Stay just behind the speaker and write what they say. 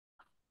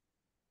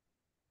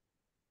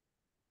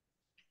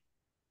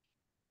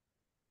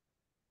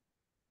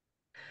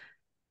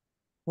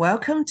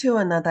Welcome to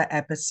another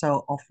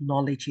episode of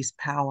Knowledge is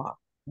Power,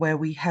 where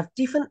we have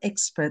different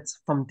experts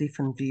from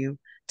different views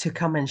to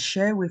come and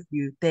share with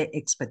you their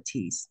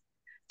expertise.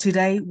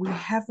 Today, we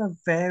have a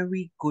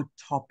very good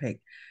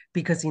topic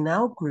because in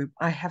our group,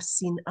 I have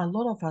seen a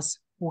lot of us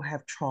who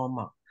have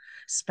trauma,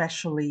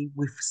 especially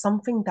with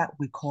something that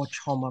we call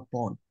trauma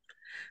bond.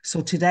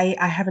 So today,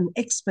 I have an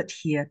expert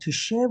here to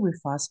share with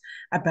us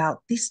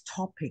about this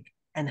topic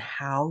and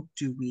how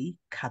do we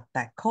cut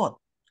that cord.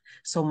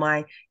 So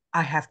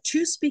I have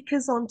two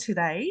speakers on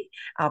today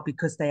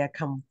because they are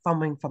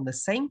coming from the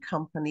same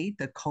company,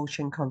 the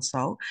Coaching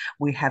Consult.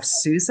 We have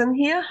Susan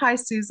here. Hi,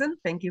 Susan.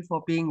 Thank you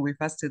for being with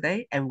us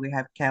today. And we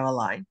have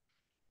Caroline.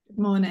 Good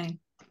morning.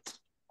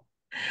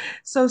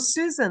 So,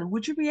 Susan,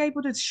 would you be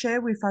able to share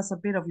with us a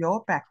bit of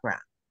your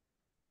background?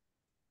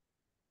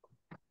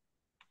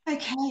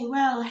 Okay,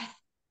 well,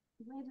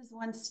 where does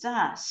one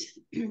start?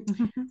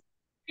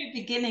 The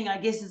beginning, I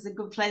guess, is a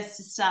good place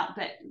to start,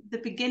 but the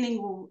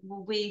beginning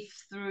will weave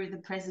through the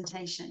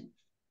presentation.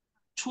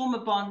 Trauma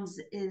bonds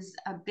is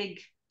a big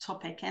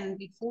topic, and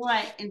before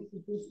I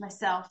introduce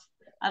myself,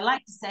 I'd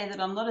like to say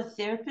that I'm not a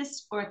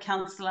therapist or a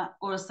counselor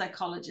or a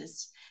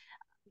psychologist,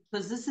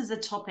 because this is a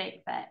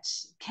topic that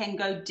can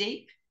go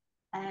deep.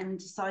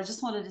 And so I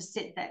just wanted to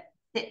set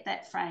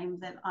that frame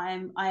that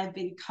I have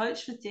been a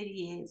coach for 30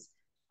 years.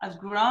 I've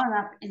grown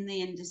up in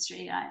the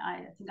industry.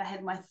 I think I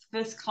had my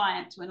first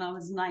client when I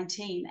was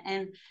 19,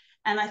 and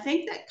I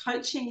think that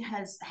coaching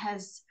has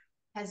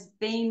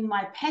been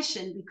my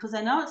passion because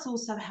I know it's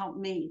also helped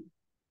me.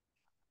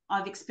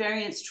 I've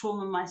experienced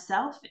trauma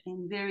myself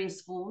in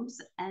various forms,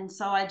 and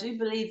so I do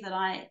believe that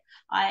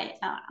I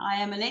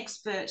am an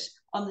expert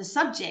on the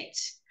subject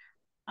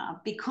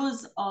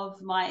because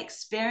of my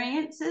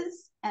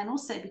experiences and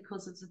also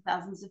because of the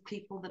thousands of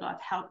people that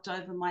I've helped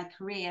over my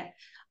career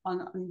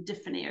on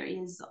different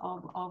areas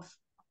of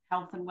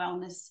health and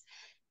wellness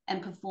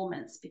and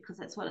performance, because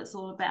that's what it's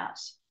all about.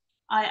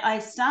 I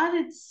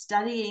started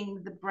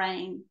studying the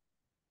brain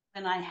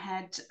when I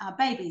had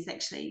babies,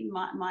 actually.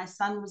 My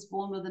son was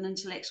born with an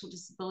intellectual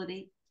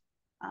disability.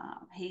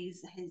 He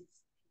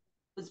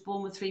was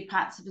born with 3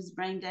 parts of his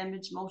brain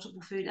damage,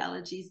 multiple food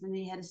allergies, and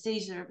he had a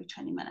seizure every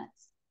 20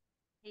 minutes.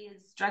 He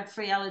is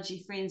drug-free,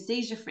 allergy-free, and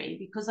seizure-free,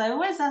 because I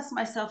always ask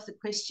myself the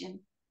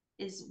question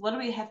is, what do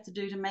we have to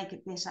do to make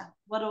it better?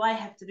 What do I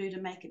have to do to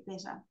make it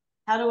better?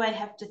 How do I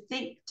have to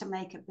think to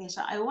make it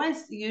better? I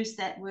always use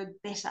that word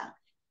better,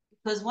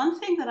 because one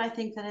thing that I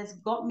think that has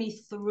got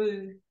me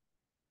through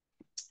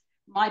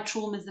my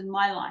traumas in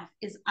my life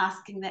is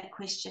asking that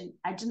question.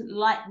 I didn't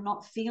like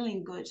not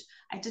feeling good.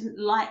 I didn't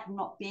like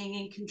not being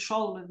in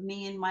control of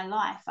me in my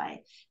life.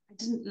 I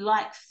didn't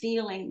like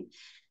feeling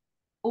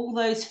all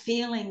those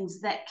feelings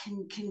that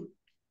can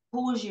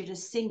cause you to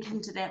sink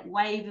into that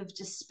wave of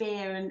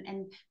despair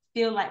and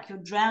feel like you're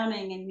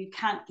drowning and you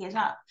can't get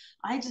up.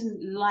 I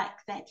didn't like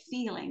that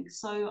feeling.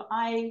 So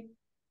I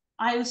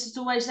was just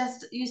always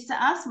just used to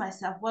ask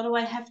myself, what do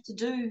I have to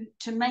do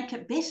to make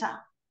it better?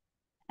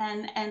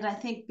 And I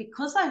think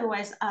because I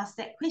always asked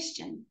that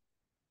question,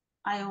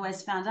 I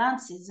always found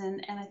answers.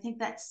 And I think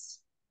that's,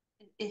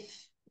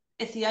 if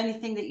the only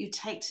thing that you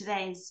take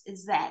today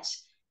is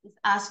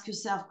ask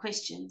yourself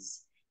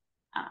questions.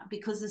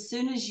 Because as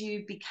soon as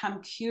you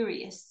become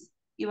curious,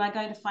 you are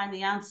going to find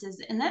the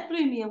answers. And that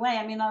blew me away.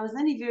 I mean, I was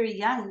only very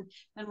young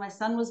when my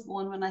son was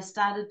born, when I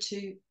started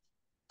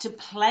to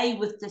play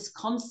with this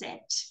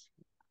concept.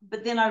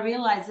 But then I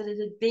realized that it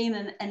had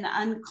been an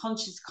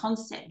unconscious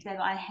concept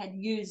that I had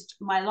used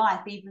my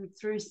life, even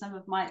through some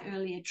of my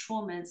earlier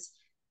traumas.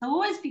 So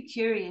always be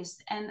curious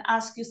and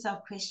ask yourself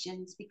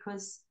questions,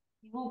 because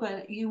you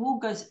will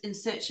go in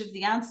search of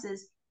the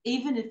answers,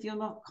 even if you're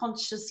not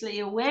consciously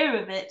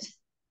aware of it.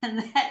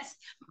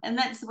 And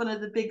that's one of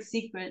the big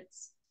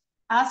secrets.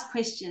 Ask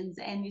questions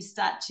and you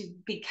start to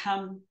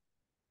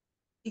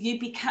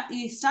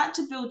you start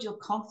to build your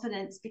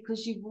confidence,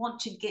 because you want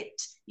to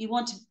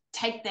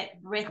take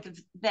that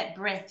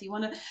breath. You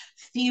want to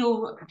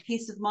feel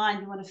peace of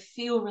mind. You want to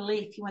feel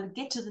relief. You want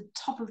to get to the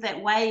top of that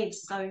wave,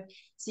 so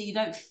you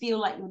don't feel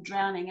like you're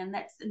drowning. And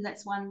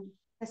that's one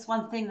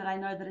thing that I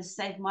know that has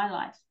saved my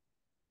life.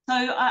 So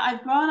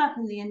I've grown up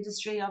in the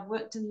industry. I've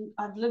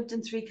lived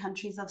in 3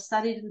 countries. I've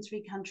studied in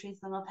 3 countries,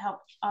 and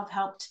I've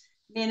helped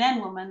men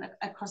and women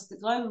across the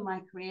globe in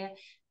my career,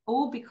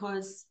 all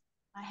because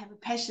I have a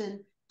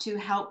passion to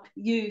help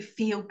you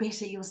feel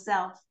better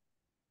yourself.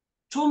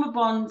 Trauma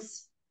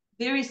bonds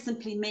very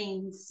simply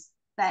means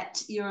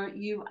that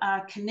you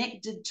are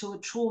connected to a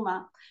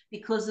trauma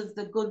because of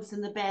the goods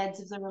and the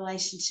bads of the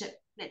relationship.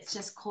 Let's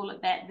just call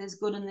it that. There's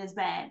good and there's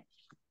bad.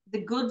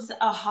 The goods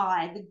are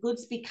high. The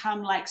goods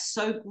become like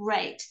so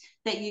great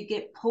that you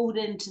get pulled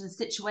into the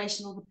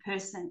situation or the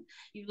person.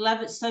 You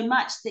love it so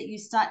much that you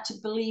start to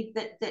believe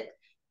that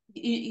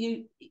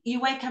you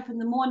wake up in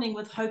the morning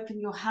with hope in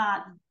your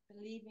heart,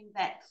 believing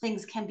that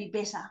things can be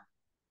better,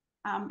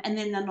 and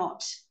then they're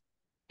not.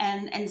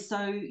 And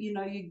so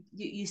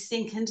you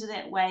sink into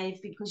that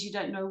wave because you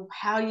don't know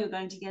how you're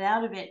going to get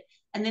out of it,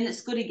 and then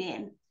it's good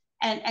again.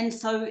 And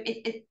so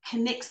it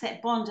connects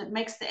that bond.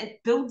 It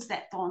builds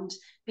that bond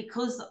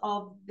because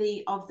of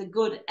the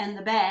good and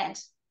the bad.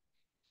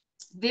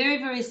 Very,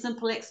 very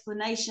simple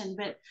explanation,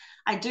 but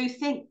I do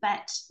think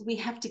that we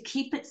have to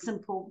keep it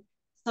simple,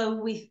 so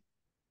we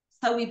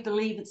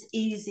believe it's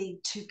easy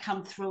to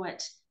come through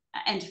it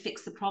and to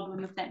fix the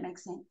problem, if that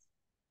makes sense.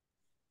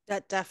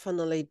 That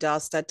definitely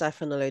does. That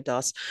definitely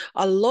does.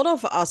 A lot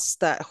of us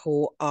that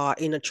who are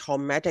in a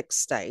traumatic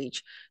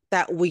stage,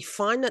 that we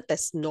find that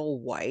there's no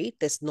way,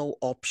 there's no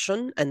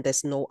option, and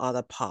there's no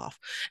other path.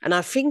 And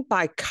I think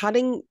by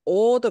cutting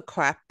all the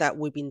crap that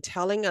we've been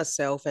telling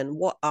ourselves and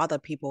what other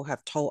people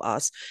have told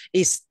us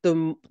is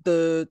the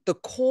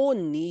core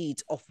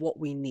need of what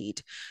we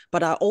need.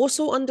 But I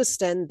also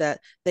understand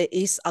that there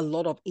is a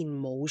lot of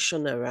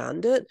emotion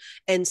around it.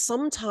 And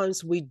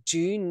sometimes we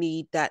do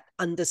need that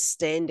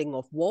understanding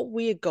of what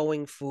we are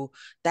going through,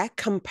 that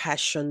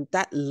compassion,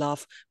 that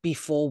love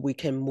before we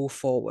can move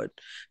forward.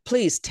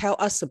 Please tell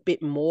us a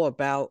bit more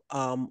about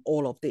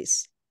all of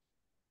this.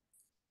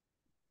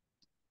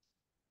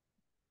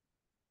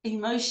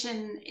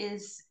 Emotion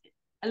is,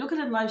 I look at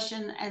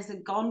emotion as a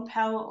gone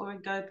power or a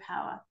go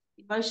power.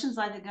 Emotion's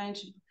either going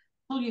to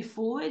pull you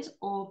forward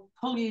or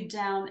pull you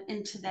down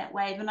into that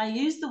wave. And I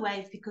use the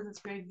wave because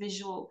it's very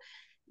visual.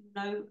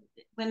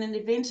 When an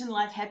event in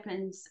life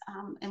happens,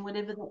 and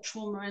whatever that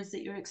trauma is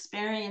that you're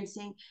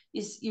experiencing,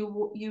 is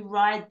you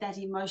ride that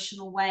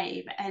emotional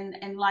wave,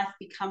 and life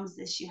becomes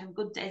this. You have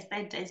good days,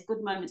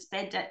 good moments,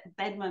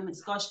 bad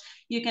moments. Gosh,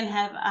 you can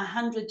have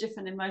 100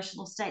 different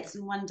emotional states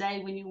in one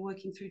day when you're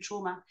working through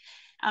trauma.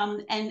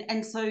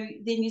 And so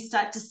then you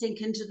start to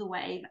sink into the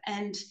wave,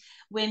 and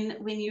when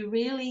you're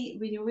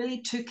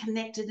really too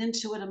connected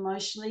into it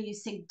emotionally, you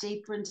sink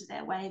deeper into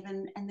that wave,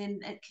 and then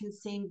it can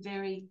seem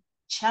very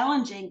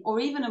challenging or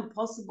even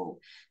impossible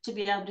to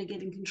be able to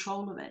get in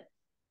control of it.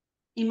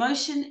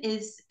 Emotion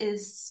is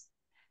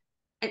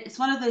it's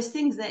one of those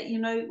things that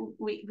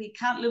we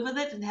can't live with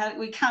it, and how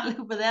we can't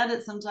live without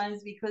it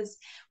sometimes, because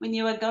when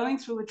you are going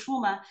through a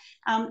trauma,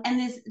 and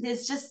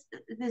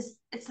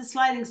it's a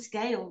sliding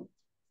scale.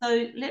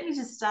 So let me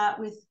just start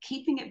with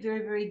keeping it very,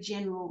 very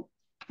general.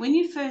 When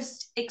you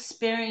first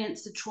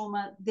experience the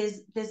trauma,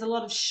 there's a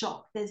lot of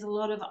shock. There's a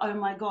lot of, oh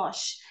my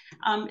gosh,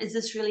 is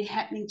this really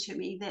happening to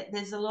me?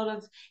 There's a lot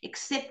of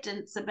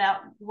acceptance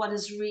about what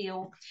is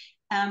real,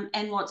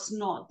 and what's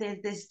not.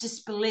 There's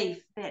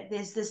disbelief.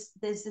 There's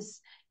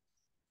this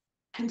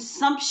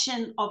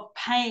consumption of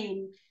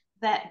pain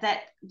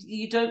that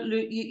you don't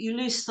you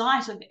lose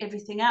sight of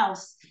everything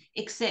else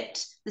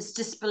except this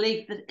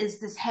disbelief that, is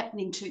this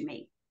happening to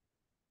me?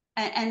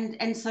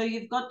 And so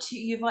you've got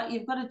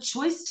a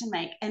choice to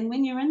make. And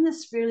when you're in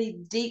this really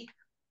deep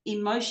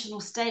emotional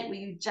state where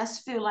you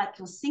just feel like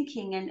you're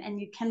sinking, and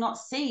you cannot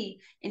see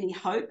any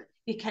hope,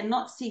 you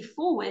cannot see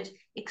forward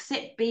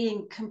except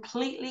being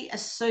completely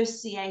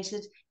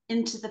associated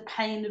into the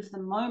pain of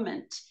the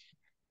moment,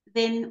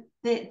 then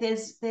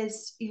there's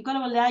you've got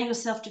to allow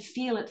yourself to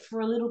feel it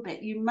for a little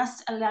bit. You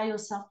must allow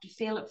yourself to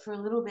feel it for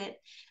a little bit,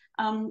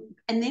 and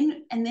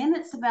then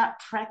it's about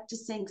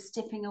practicing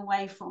stepping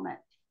away from it.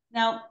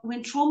 Now,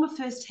 when trauma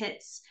first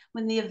hits,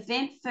 when the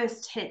event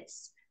first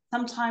hits,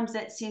 sometimes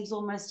that seems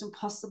almost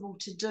impossible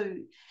to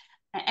do.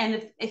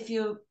 And if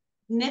you've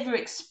never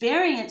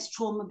experienced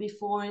trauma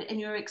before, and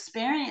you're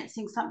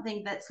experiencing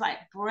something that's like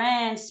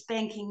brand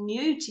spanking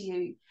new to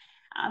you,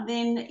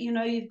 then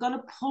you've got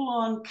to pull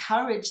on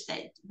courage.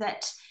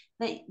 That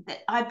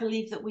I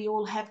believe that we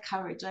all have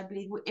courage. I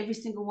believe every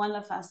single one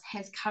of us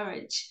has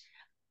courage,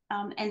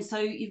 and so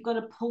you've got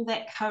to pull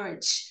that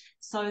courage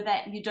so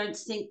that you don't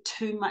sink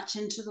too much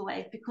into the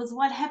wave. Because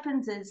what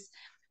happens is,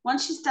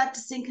 once you start to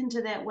sink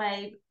into that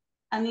wave,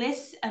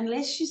 unless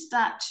you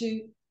start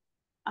to,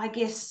 I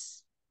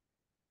guess,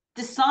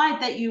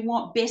 decide that you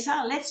want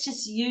better. Let's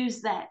just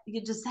use that.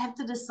 You just have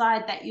to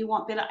decide that you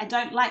want better. I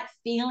don't like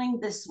feeling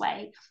this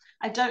way.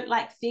 I don't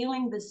like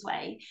feeling this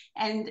way.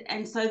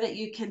 And so that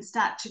you can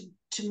start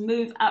to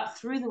move up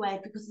through the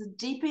wave, because the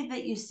deeper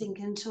that you sink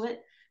into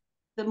it,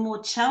 the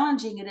more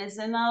challenging it is.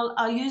 And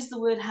I'll use the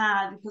word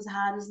hard, because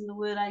hard isn't the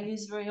word I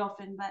use very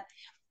often, but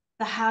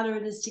the harder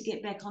it is to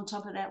get back on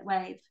top of that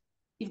wave.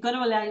 You've got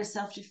to allow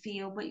yourself to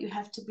feel, but you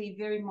have to be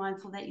very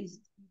mindful that you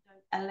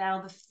don't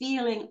allow the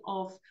feeling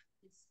of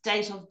the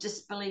state of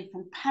disbelief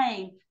and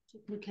pain to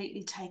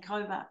completely take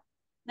over.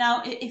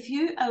 Now, if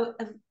you're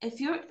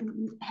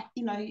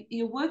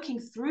working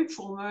through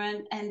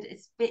trauma, and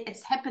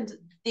it's happened,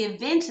 the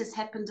event has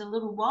happened a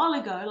little while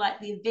ago, like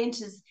the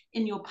event is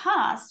in your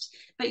past,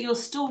 but you're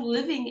still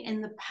living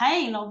in the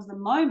pain of the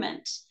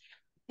moment,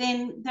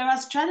 then there are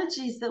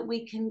strategies that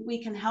we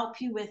can help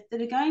you with,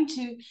 that are going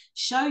to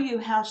show you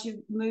how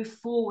to move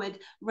forward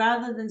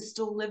rather than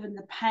still live in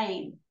the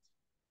pain.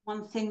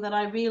 One thing that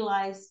I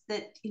realized,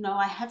 that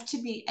I have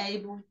to be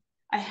able.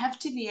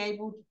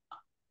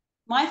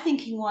 My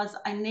thinking was,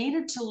 I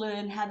needed to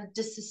learn how to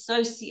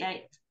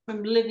disassociate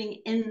from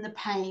living in the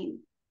pain.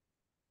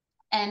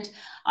 And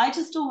I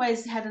just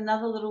always had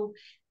another little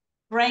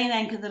brain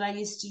anchor that I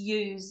used to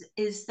use,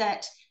 is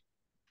that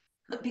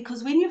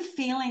because when you're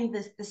feeling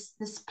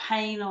this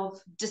pain of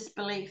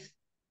disbelief,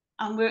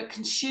 where it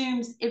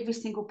consumes every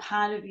single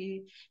part of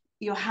you,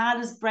 your heart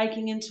is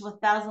breaking into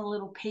 1,000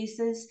 little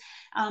pieces.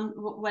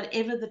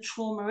 Whatever the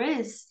trauma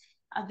is,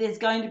 there's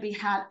going to be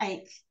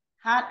heartache.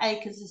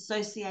 Heartache is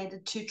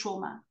associated to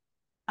trauma.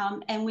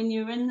 And when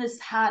you're in this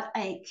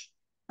heartache,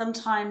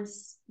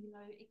 sometimes,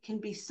 it can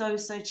be so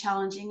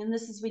challenging. And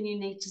this is when you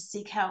need to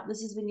seek help.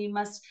 This is when you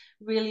must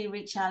really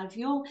reach out.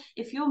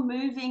 If you're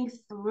moving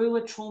through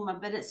a trauma,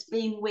 but it's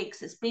been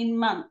weeks, it's been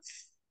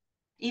months,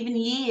 even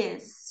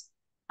years,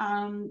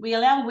 we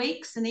allow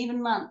weeks and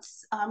even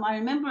months. I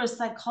remember a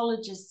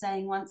psychologist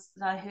saying once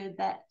that I heard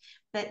that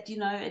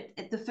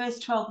at the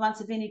first 12 months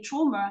of any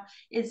trauma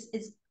is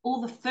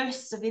all the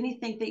firsts of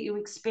anything that you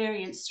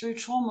experience through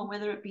trauma,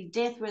 whether it be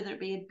death, whether it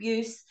be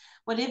abuse,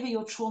 whatever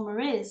your trauma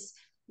is.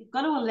 You've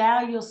got to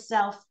allow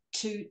yourself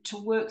to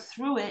work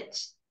through it,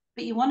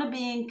 but you want to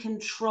be in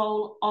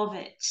control of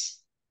it.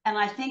 And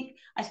I think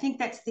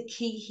that's the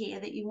key here,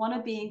 that you want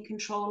to be in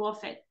control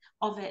of it.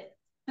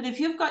 But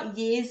if you've got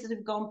years that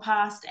have gone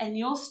past and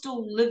you're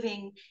still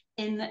living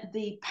in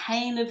the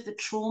pain of the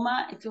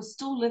trauma, if you're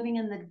still living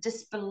in the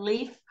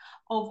disbelief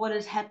of what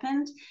has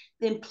happened,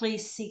 then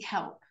please seek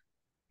help.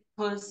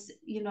 Because,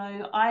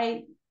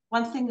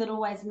 one thing that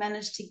always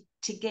managed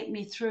to get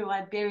me through,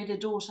 I buried a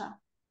daughter.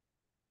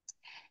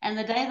 And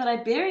the day that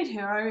I buried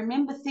her, I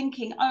remember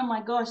thinking, oh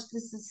my gosh,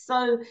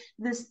 the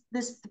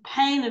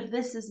pain of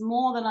this is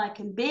more than I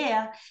can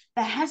bear.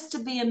 There has to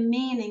be a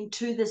meaning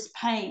to this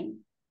pain.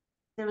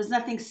 There was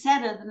nothing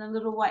sadder than a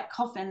little white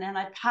coffin, and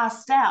I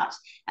passed out,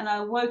 and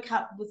I woke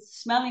up with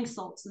smelling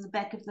salts in the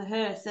back of the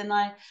hearse, and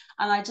I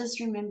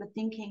just remember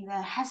thinking,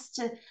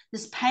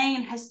 this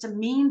pain has to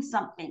mean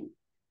something.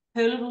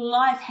 Her little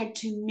life had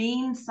to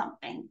mean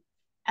something.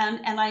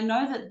 And I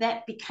know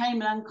that became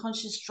an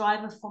unconscious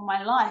driver for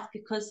my life,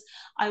 because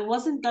I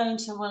wasn't going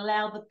to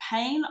allow the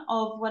pain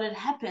of what had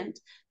happened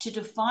to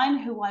define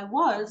who I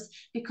was,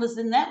 because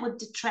then that would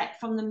detract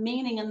from the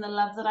meaning and the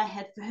love that I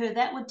had for her.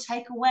 That would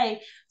take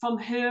away from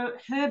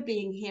her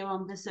being here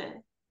on this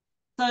earth.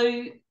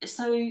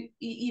 So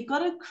you've got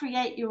to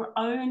create your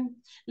own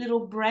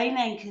little brain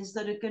anchors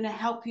that are going to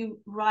help you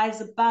rise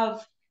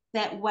above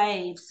that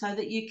wave, so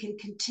that you can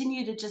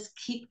continue to just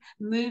keep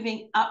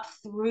moving up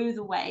through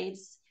the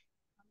waves.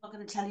 I'm not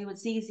going to tell you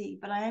it's easy,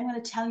 but I am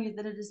going to tell you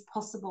that it is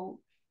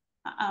possible.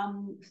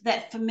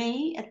 That for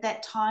me at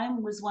that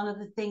time was one of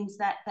the things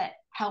that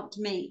helped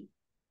me,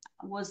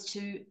 was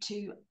to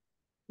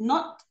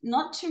not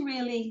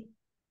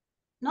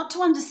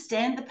to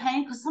understand the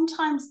pain, because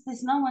sometimes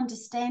there's no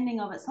understanding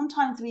of it.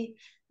 Sometimes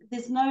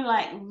there's no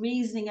like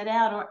reasoning it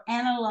out or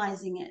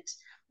analyzing it.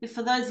 But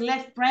for those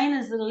left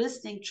brainers that are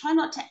listening, try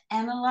not to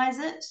analyze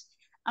it.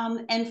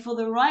 And for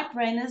the right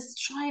brainers,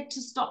 try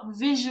to stop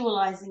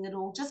visualizing it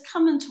all. Just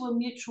come into a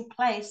neutral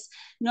place,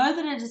 know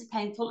that it is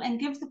painful, and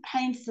give the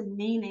pain some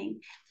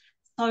meaning,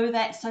 so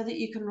that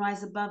you can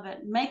rise above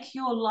it. Make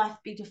your life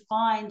be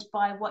defined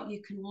by what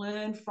you can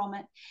learn from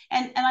it.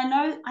 And I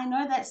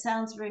know that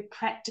sounds very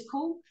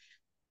practical,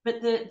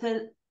 but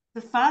the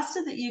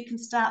faster that you can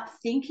start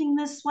thinking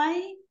this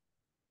way,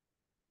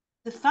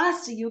 the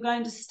faster you're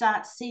going to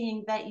start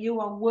seeing that you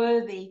are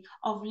worthy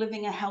of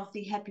living a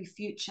healthy, happy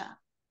future.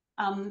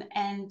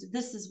 And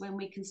this is when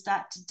we can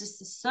start to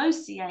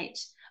disassociate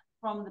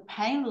from the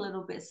pain a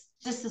little bit,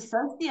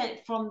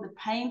 disassociate from the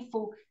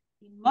painful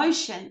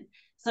emotion,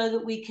 so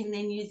that we can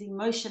then use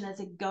emotion as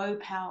a go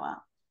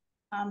power.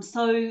 And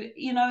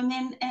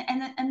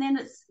then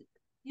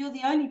you're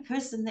the only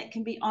person that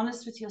can be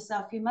honest with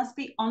yourself. You must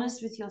be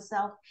honest with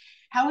yourself.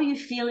 How are you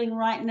feeling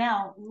right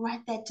now?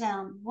 Write that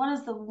down. What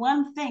is the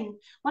one thing?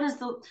 What is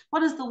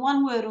the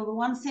one word or the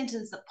one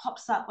sentence that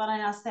pops up when I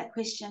ask that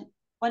question?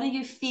 What are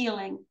you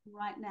feeling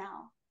right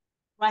now?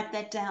 Write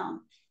that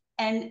down.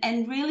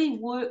 And really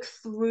work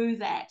through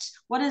that.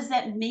 What does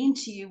that mean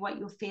to you, what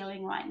you're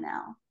feeling right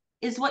now?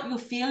 Is what you're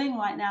feeling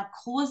right now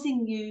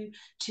causing you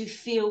to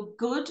feel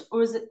good,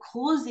 or is it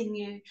causing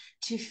you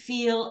to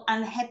feel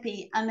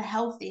unhappy,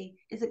 unhealthy?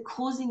 Is it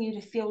causing you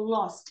to feel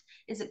lost?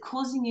 Is it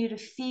causing you to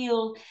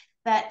feel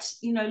that,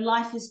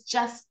 life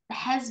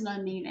has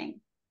no meaning?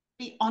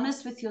 Be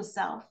honest with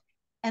yourself.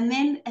 And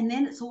then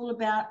it's all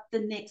about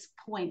the next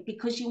point,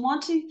 because you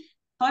want to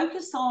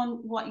focus on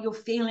what you're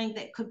feeling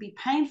that could be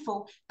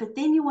painful, but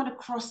then you want to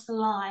cross the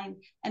line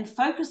and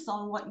focus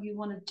on what you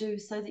want to do,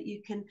 so that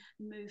you can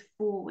move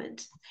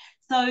forward.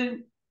 So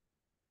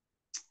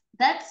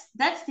that's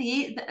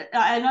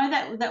I know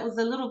that was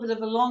a little bit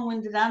of a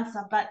long-winded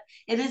answer, but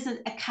it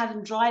isn't a cut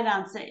and dried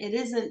answer. It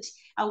isn't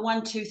a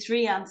 1, 2,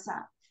 3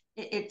 answer.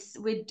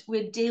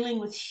 We're dealing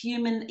with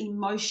human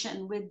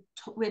emotion.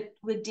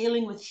 We're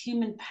dealing with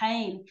human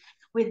pain.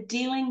 We're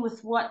dealing with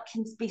what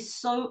can be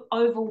so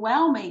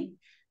overwhelming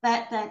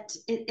that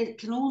it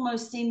can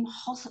almost seem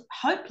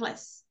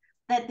hopeless,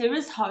 that there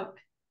is hope.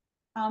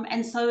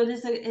 And so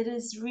it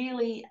is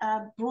really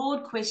a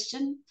broad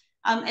question.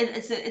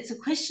 It's a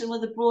question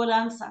with a broad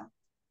answer.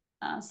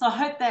 So I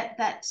hope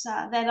that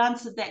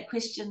answered that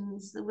question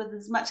with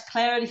as much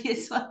clarity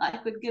as what I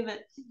could give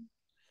it.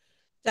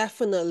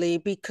 Definitely,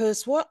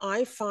 because what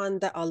I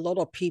find that a lot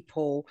of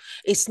people,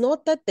 it's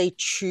not that they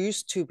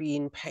choose to be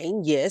in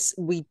pain. Yes,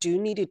 we do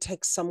need to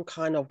take some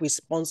kind of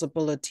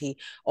responsibility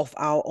of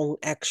our own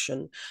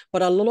action.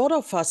 But a lot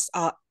of us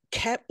are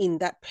kept in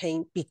that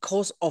pain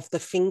because of the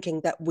thinking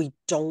that we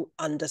don't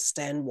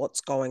understand what's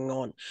going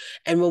on.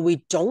 And when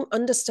we don't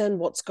understand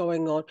what's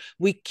going on,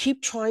 we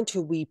keep trying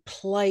to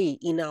replay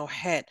in our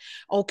head,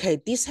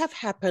 okay, this have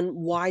happened.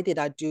 Why did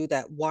I do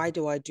that? Why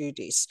do I do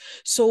this?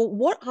 So,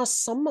 what are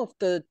some of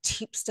the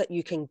tips that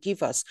you can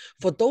give us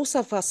for those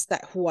of us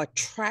that who are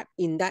trapped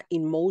in that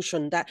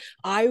emotion that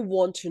I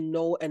want to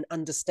know and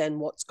understand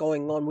what's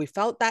going on?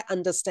 Without that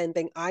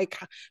understanding, I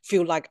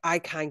feel like I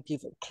can't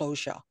give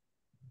closure.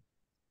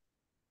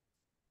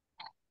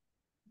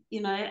 You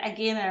know,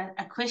 again,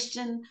 a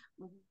question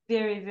with a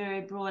very,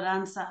 very broad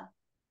answer.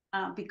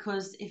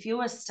 Because if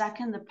you are stuck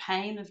in the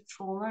pain of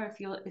trauma,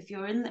 if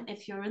you're in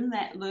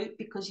that loop,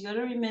 because you got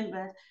to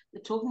remember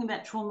we're talking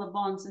about trauma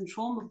bonds, and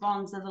trauma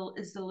bonds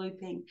is the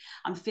looping.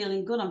 I'm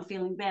feeling good, I'm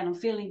feeling bad, I'm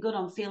feeling good,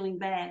 I'm feeling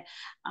bad.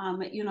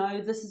 You know,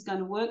 this is going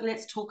to work.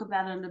 Let's talk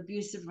about an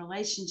abusive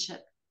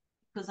relationship,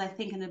 because I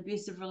think an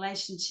abusive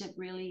relationship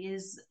really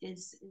is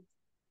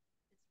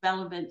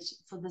relevant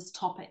for this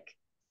topic.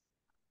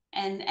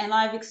 And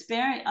I've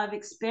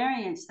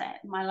experienced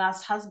that. My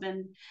last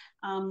husband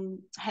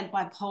had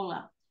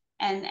bipolar,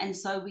 and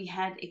so we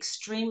had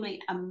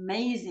extremely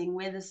amazing,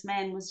 where this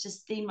man was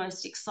just the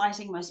most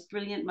exciting, most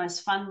brilliant,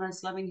 most fun,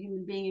 most loving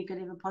human being you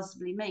could ever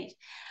possibly meet,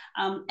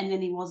 and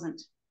then he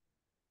wasn't.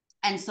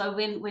 And so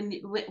when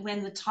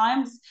the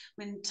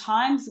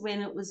times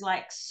when it was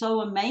like so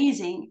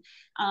amazing,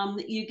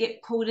 you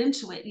get pulled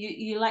into it.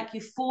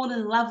 You fall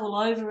in love all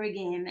over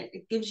again.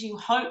 It gives you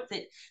hope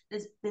that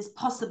there's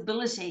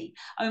possibility.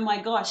 Oh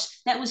my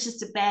gosh, that was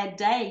just a bad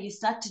day. You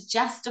start to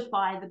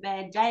justify the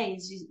bad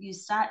days. You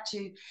start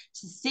to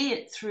see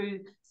it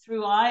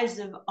through eyes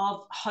of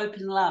hope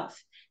and love.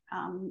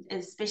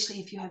 Especially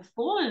if you have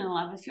fallen in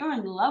love, if you're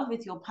in love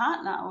with your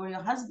partner or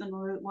your husband,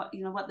 or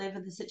whatever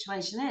the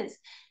situation is,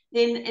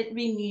 then it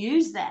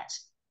renews that,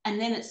 and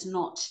then it's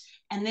not,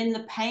 and then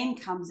the pain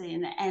comes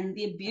in and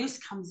the abuse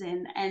comes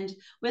in, and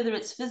whether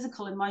it's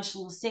physical,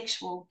 emotional, or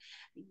sexual,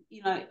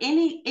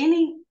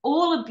 any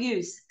all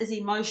abuse is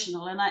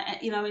emotional. And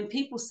when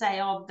people say,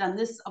 oh, I've done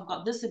this, I've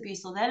got this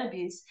abuse or that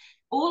abuse,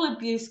 all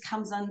abuse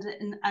comes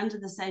under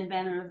the same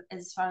banner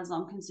as far as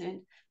I'm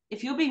concerned.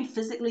 If you're being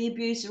physically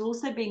abused, you're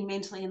also being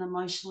mentally and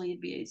emotionally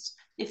abused.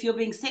 If you're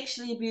being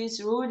sexually abused,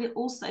 you're already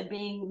also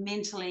being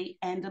mentally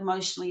and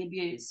emotionally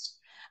abused,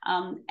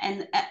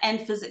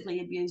 and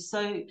physically abused.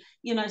 So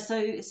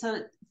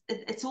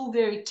it's all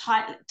very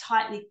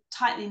tightly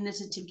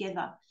knitted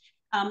together.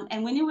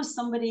 And when you're with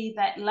somebody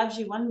that loves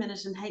you one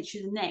minute and hates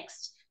you the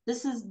next,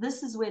 this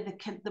is where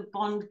the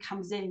bond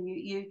comes in.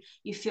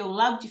 You feel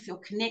loved, you feel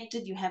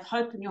connected, you have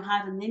hope in your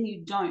heart, and then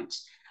you don't.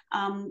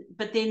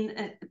 But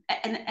then,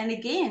 and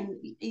again,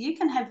 you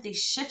can have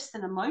these shifts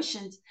in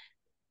emotions,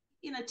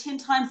 10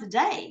 times a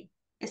day.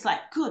 It's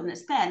like good and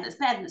it's bad and it's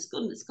bad and it's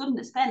good and it's good and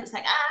it's bad. And it's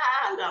like,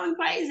 I'm going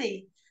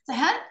crazy. So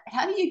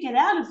how do you get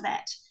out of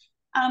that?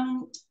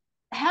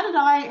 How did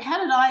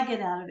I get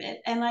out of it?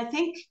 And I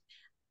think,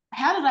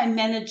 how did I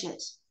manage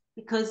it?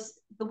 Because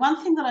the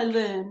one thing that I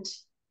learned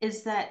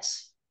is that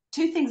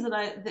two things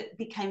that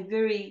became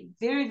very,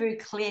 very, very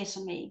clear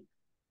to me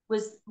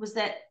was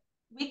that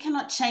we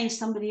cannot change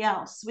somebody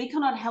else. We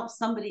cannot help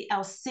somebody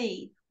else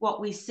see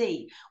what we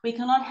see. We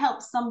cannot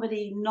help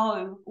somebody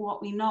know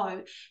what we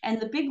know. And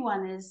the big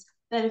one is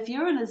that if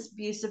you're in an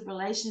abusive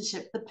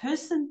relationship, the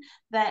person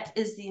that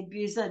is the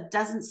abuser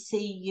doesn't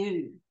see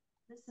you.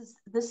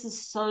 This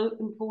is so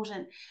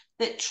important,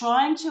 that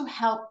trying to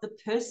help the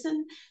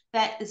person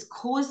that is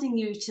causing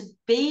you to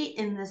be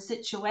in this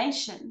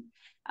situation,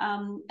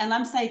 and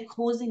I'm saying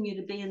causing you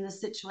to be in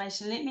this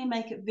situation, let me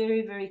make it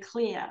very, very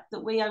clear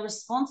that we are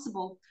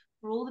responsible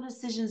for all the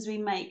decisions we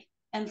make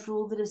and for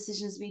all the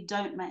decisions we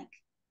don't make.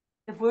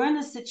 If we're in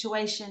a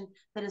situation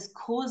that is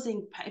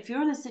if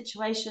you're in a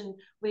situation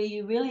where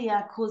you really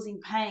are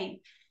causing pain,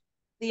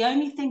 the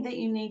only thing that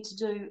you need to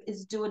do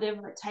is do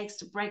whatever it takes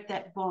to break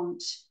that bond.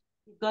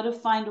 You've got to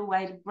find a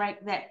way to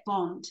break that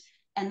bond.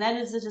 And that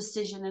is a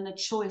decision and a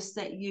choice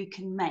that you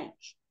can make,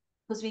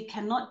 because we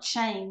cannot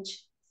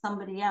change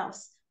somebody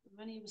else.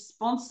 We're only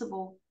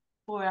responsible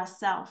for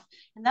ourselves.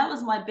 And that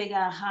was my big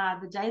aha,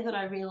 the day that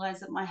I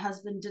realized that my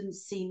husband didn't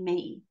see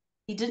me.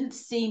 He didn't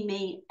see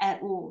me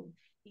at all.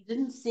 He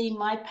didn't see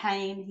my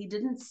pain. He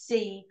didn't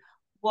see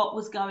what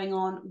was going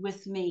on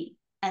with me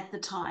at the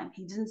time.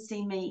 He didn't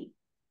see me,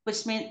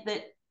 which meant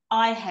that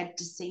I had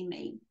to see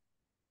me,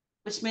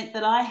 which meant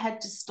that I had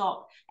to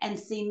stop and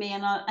see me.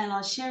 And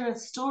I'll share a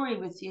story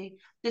with you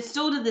that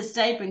still to this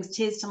day brings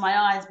tears to my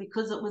eyes,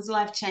 because it was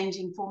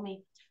life-changing for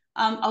me.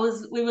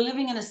 We were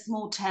living in a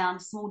small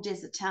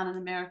desert town in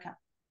America.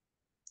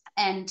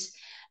 And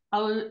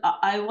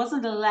I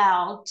wasn't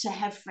allowed to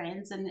have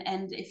friends.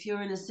 And if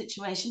you're in a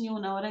situation, you'll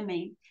know what I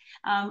mean.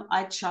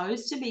 I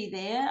chose to be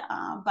there,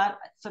 but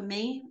for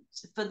me,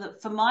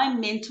 for my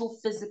mental,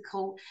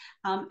 physical,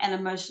 and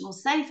emotional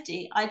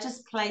safety, I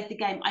just played the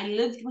game. I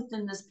lived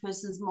within this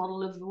person's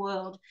model of the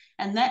world,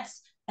 and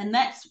that's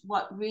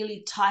what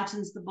really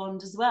tightens the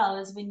bond as well,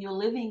 is when you're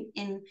living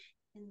in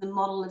the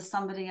model of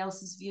somebody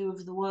else's view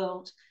of the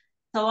world.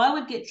 So I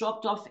would get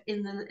dropped off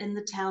in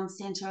the town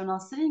center, and I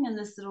was sitting in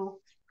this little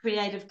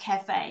creative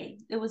cafe.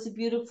 It was a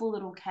beautiful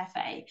little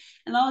cafe,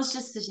 and I was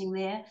just sitting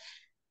there.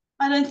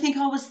 I don't think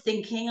I was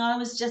thinking, I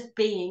was just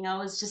being. I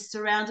was just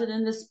surrounded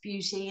in this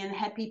beauty and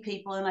happy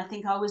people, and I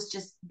think I was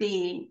just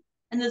being.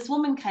 And this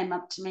woman came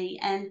up to me,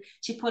 and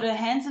she put her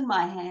hands in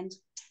my hand.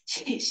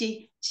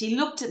 She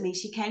looked at me.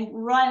 She came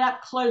right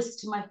up close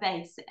to my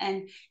face,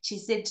 and she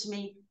said to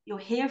me, "You're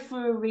here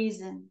for a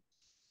reason.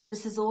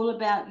 This is all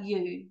about you.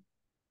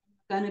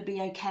 You're going to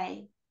be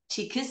okay."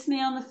 She kissed me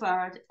on the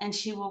forehead, and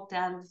she walked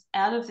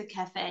out of the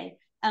cafe,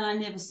 and I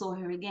never saw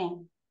her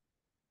again.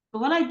 But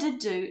what I did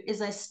do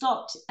is I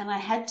stopped, and I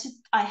had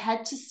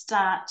to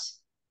start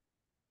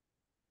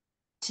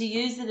to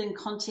use it in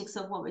context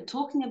of what we're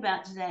talking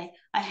about today.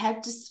 I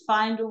had to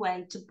find a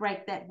way to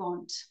break that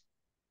bond.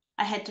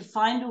 I had to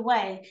find a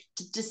way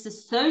to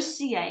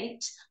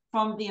disassociate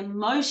from the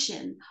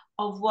emotion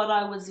of what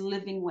I was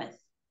living with.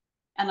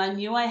 And I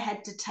knew I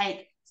had to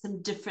take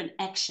some different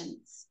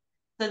actions.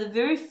 So the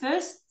very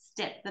first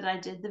step that I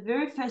did, the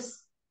very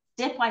first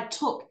step I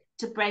took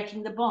to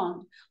breaking the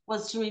bond,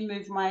 was to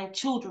remove my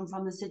children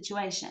from the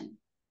situation.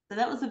 So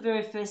that was the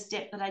very first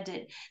step that I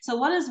did. So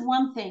what is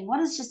one thing? What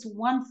is just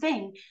one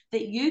thing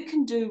that you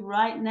can do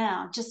right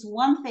now? Just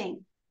one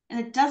thing. And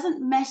it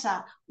doesn't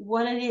matter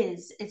what it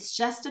is. It's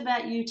just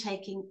about you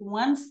taking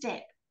one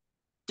step,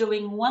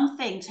 doing one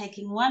thing,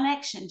 taking one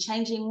action,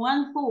 changing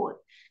one thought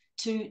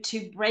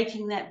to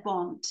breaking that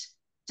bond.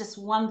 Just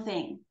one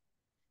thing.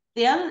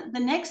 The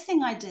next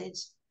thing I did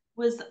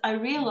was I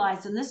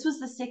realized, and this was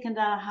the second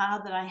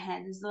aha that I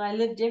had, is that I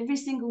lived every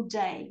single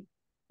day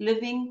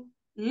living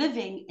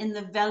in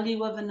the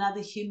value of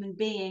another human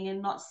being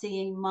and not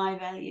seeing my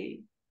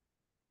value.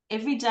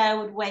 Every day I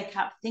would wake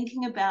up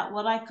thinking about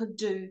what I could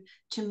do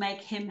to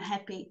make him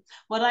happy,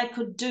 what I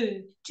could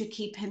do to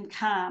keep him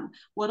calm,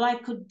 what I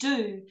could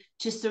do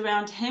to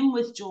surround him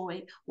with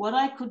joy, what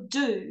I could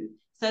do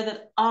so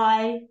that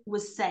I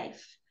was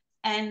safe.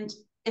 And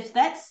if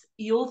that's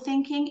your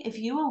thinking, if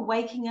you are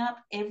waking up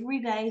every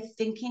day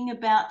thinking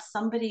about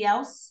somebody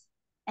else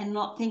and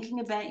not thinking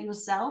about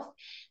yourself,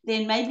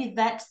 then maybe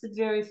that's the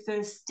very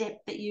first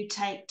step that you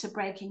take to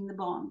breaking the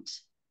bond,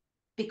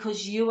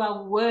 because you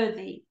are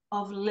worthy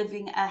of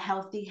living a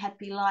healthy,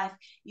 happy life.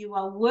 You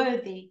are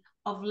worthy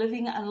of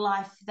living a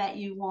life that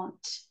you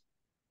want.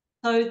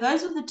 So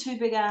those were the two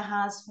big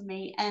ahas for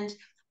me. And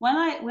when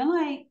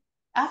I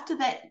after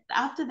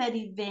that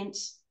event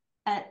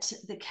at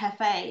the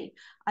cafe,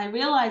 I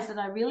realized that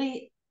I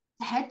really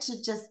had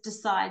to just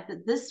decide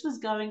that this was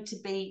going to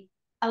be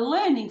a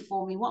learning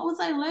for me. What was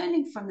I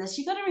learning from this?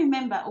 You got to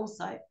remember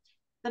also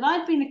that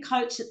I'd been a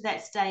coach at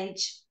that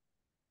stage,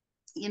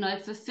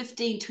 for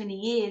 15, 20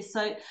 years.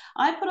 So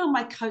I put on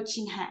my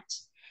coaching hat.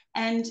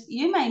 And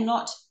you may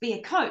not be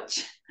a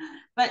coach,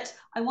 but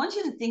I want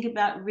you to think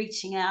about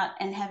reaching out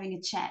and having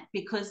a chat,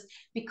 because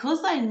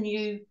I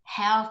knew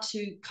how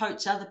to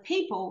coach other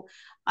people,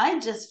 I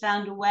just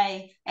found a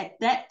way at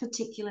that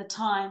particular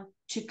time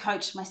to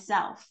coach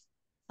myself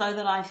so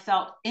that I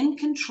felt in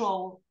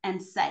control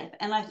and safe.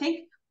 And I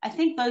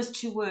think those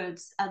two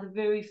words are the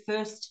very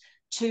first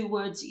two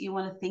words that you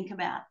want to think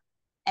about.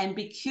 And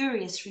be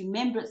curious.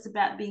 Remember, it's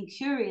about being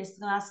curious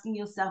and asking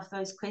yourself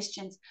those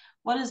questions.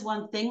 What is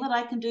one thing that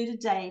I can do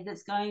today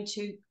that's going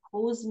to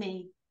cause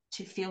me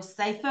to feel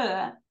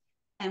safer?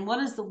 And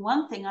what is the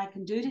one thing I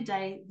can do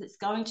today that's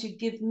going to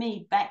give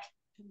me back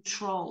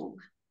control?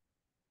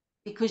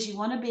 Because you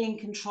want to be in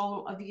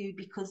control of you,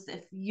 because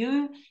if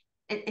you,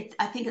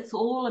 I think it's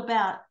all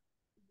about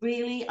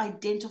really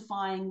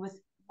identifying with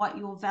what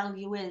your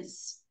value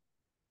is,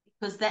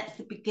 because that's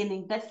the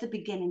beginning. That's the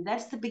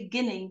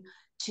beginning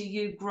to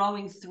you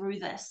growing through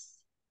this.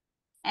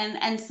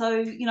 And so,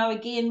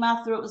 again,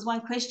 Martha, it was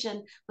one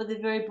question with a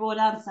very broad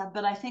answer,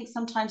 but I think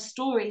sometimes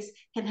stories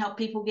can help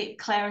people get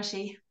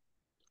clarity.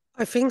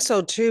 I think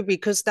so too,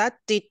 because that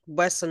did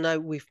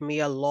resonate with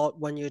me a lot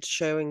when you're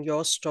sharing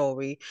your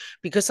story.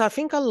 Because I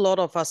think a lot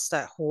of us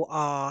that who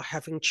are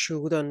having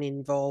children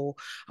involved,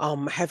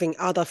 having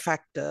other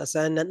factors,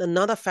 and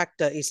another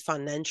factor is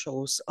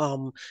financials,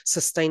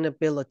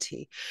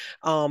 sustainability,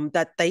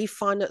 that they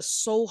find it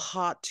so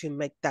hard to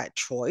make that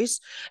choice.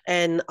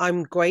 And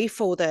I'm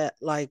grateful that,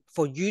 like,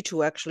 for you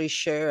to actually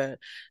share it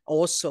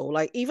also,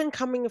 like, even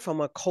coming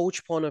from a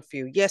coach point of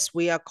view, yes,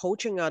 we are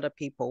coaching other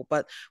people,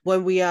 but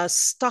when we are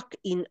stuck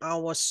in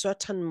our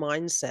certain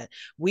mindset,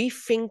 we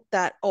think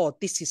that, oh,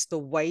 this is the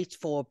way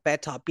for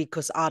better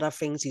because other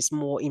things is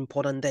more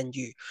important than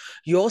you.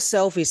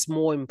 Yourself is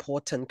more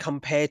important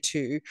compared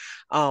to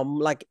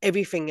like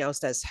everything else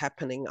that's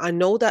happening. I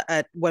know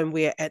that when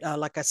we're at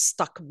like a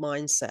stuck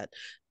mindset,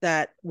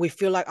 that we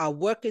feel like our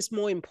work is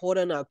more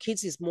important, our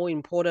kids is more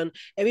important,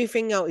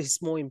 everything else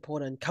is more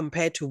important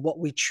compared to what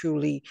we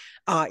truly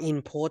are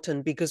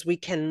important, because we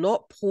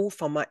cannot pull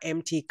from an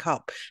empty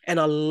cup. And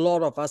a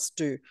lot of us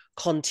do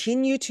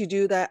continue to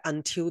do that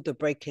until the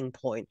breaking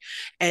point.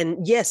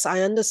 And yes,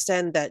 I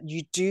understand that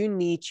you do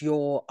need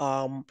your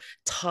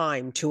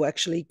time to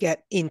actually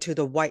get into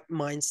the right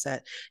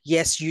mindset.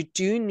 Yes, you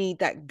do need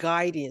that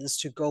guidance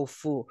to go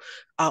through.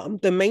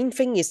 The main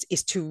thing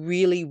is to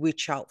really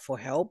reach out for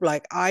help.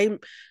 Like, I'm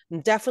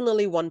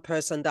definitely one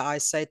person that I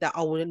say that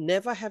I will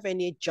never have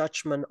any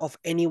judgment of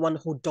anyone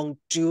who don't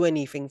do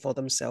anything for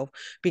themselves,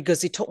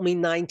 because it took me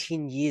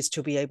 19 years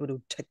to be able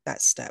to take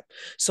that step.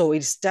 So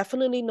it's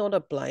definitely not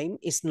a blame.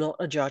 It's not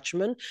a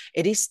judgment.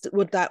 It is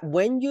with that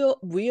when you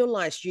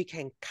realize you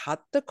can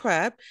cut the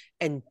crap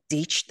and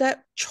ditch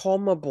that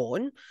trauma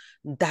bond,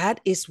 that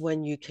is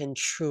when you can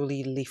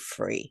truly live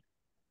free.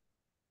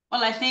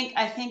 Well, I think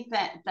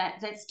that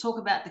let's talk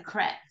about the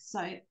crap.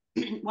 So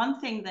one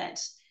thing that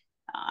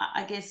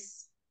I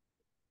guess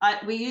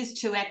we use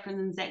two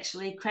acronyms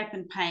actually, CRAP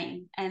and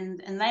PAIN, and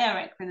they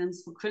are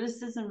acronyms for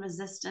criticism,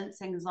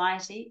 resistance,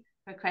 anxiety,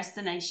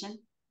 procrastination,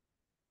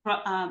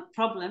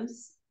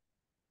 problems,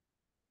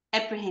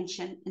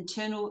 apprehension,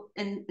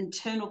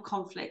 internal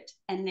conflict,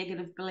 and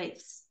negative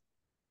beliefs.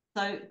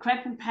 So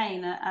CRAP and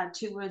PAIN are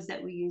two words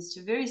that we use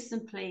to very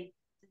simply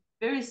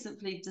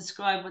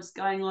describe what's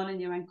going on in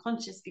your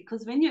unconscious.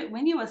 Because when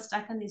you are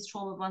stuck in these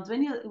trauma bonds,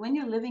 when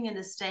you're living in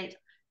a state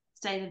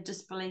of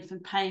disbelief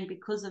and pain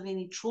because of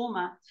any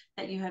trauma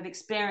that you have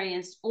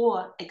experienced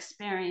or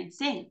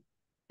experiencing,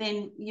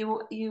 then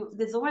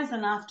there's always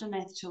an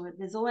aftermath to it.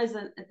 There's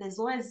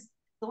always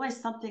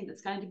something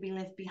that's going to be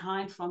left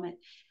behind from it.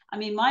 I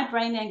mean, my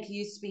brain anchor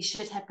used to be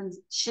shit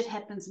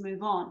happens,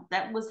 move on.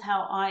 That was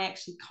how I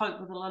actually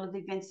cope with a lot of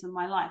events in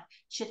my life.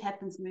 Shit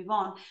happens, move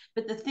on.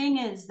 But the thing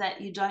is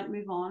that you don't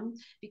move on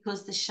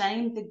because the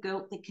shame, the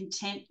guilt, the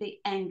contempt, the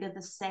anger,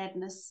 the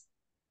sadness,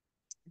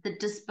 the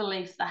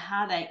disbelief, the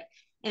heartache,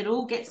 it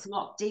all gets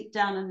locked deep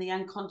down in the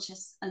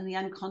unconscious.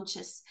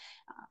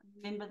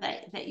 Remember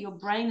that your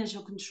brain is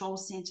your control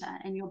center,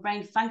 and your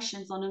brain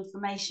functions on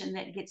information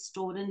that gets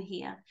stored in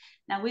here.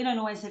 Now, we don't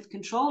always have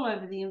control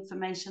over the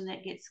information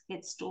that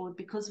gets stored,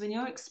 because when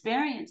you're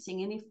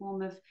experiencing any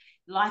form of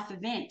life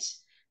event,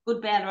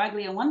 good, bad, or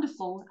ugly, or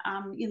wonderful,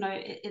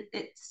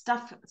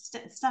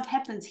 stuff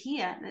happens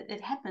here.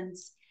 It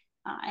happens.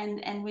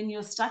 And when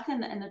you're stuck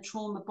in a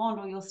trauma bond,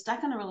 or you're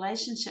stuck in a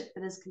relationship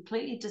that is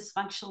completely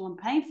dysfunctional and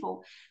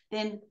painful,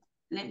 then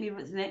let me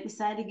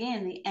say it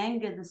again, the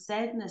anger, the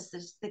sadness,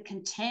 the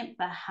contempt,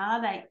 the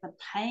heartache, the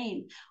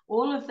pain,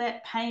 all of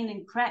that pain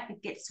and crap,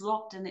 it gets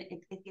locked and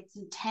it gets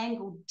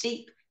entangled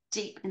deep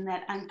in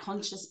that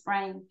unconscious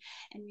brain.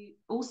 And you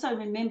also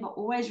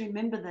always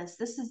remember this.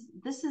 This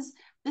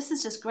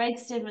is just grade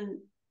 7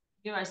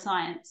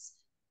 neuroscience,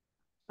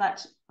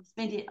 but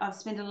I've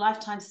spent a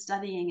lifetime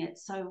studying it.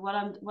 So what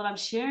I'm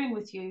sharing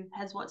with you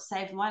has what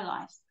saved my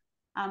life,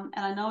 and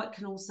I know it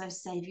can also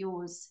save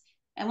yours.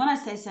 And when I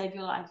say save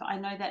your life, I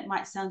know that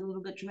might sound a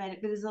little bit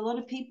dramatic, but there's a lot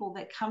of people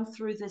that come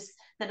through this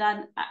that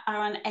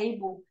are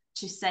unable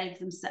to save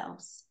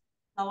themselves.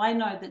 So I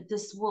know that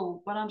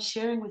what I'm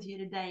sharing with you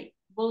today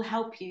will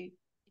help you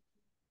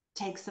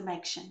take some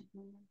action,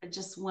 but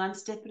just one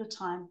step at a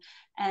time.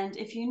 And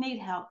if you need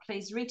help,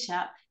 please reach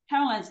out.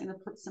 Caroline's going to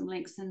put some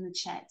links in the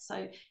chat.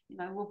 So,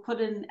 we'll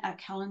put in our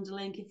calendar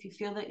link. If you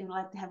feel that you'd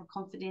like to have a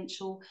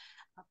confidential,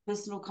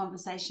 personal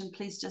conversation,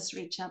 please just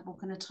reach out,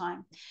 book in a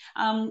time.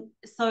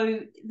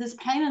 So this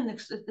pain and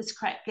this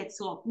crack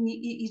gets locked.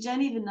 You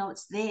don't even know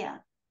it's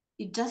there.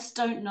 You just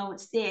don't know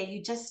it's there.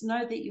 You just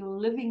know that you're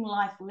living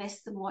life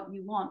less than what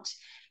you want.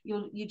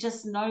 You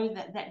just know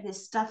that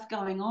there's stuff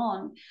going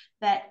on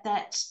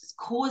that's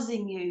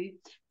causing you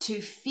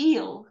to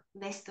feel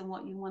less than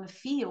what you want to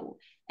feel.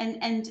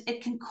 And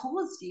it can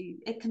cause you,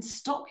 it can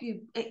stop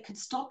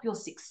your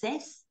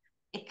success.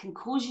 It can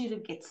cause you to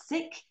get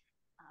sick.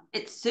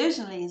 It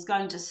certainly is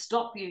going to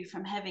stop you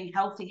from having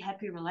healthy,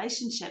 happy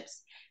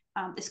relationships.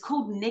 It's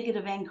called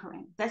negative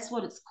anchoring. That's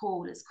what it's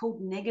called. It's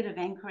called negative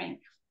anchoring.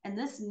 And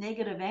this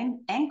negative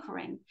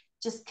anchoring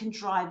just can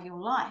drive your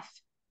life.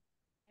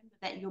 Remember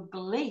that your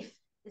belief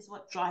is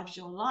what drives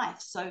your life.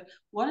 So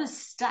what is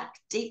stuck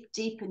deep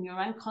in your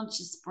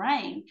unconscious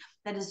brain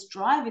that is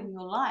driving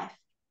your life,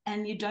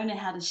 and you don't know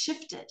how to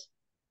shift it?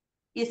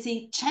 You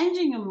see,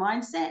 changing your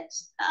mindset,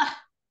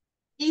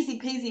 easy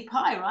peasy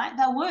pie, right?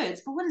 They're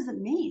words, but what does it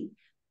mean?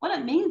 What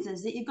it means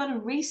is that you've got to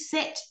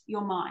reset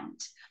your mind.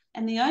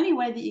 And the only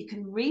way that you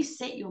can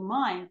reset your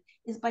mind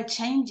is by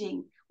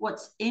changing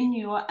what's in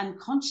your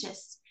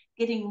unconscious,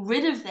 getting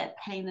rid of that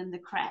pain and the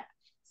crap,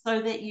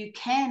 so that you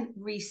can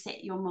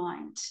reset your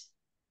mind.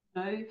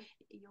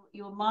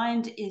 Your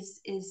mind is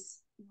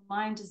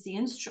the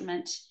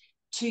instrument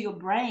to your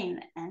brain,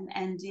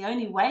 and the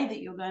only way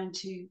that you're going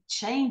to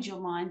change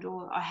your mind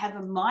or have a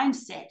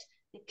mindset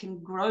that can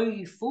grow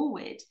you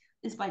forward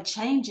is by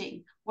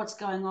changing what's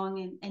going on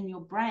in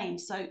your brain.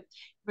 So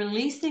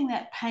releasing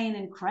that pain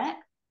and crap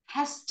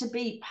has to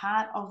be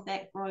part of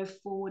that growth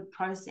forward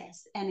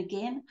process. And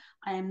again,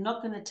 I am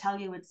not going to tell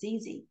you it's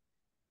easy,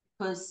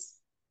 because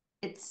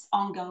it's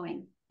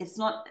ongoing. It's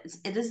not,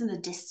 it isn't a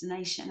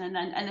destination.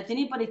 And if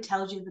anybody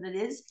tells you that it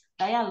is,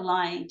 they are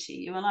lying to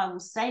you. And I will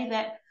say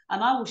that,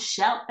 and I will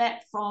shout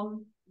that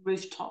from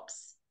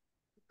rooftops,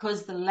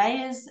 because the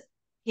layers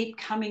keep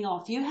coming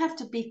off. You have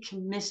to be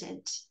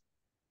committed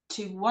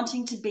to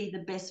wanting to be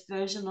the best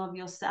version of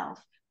yourself.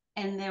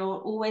 And there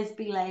will always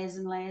be layers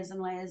and layers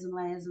and layers and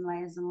layers and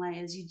layers and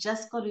layers. You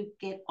just got to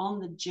get on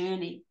the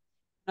journey.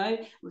 You know,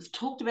 we've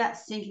talked about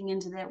sinking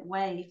into that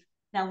wave.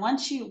 Now,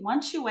 once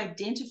you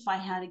identify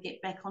how to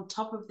get back on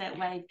top of that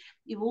wave,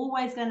 you're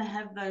always going to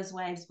have those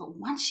waves. But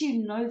once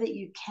you know that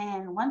you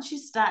can, once you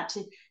start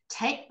to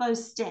take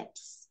those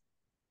steps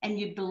and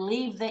you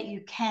believe that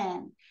you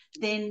can,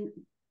 then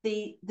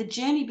the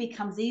journey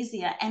becomes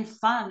easier and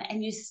fun,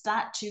 and you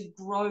start to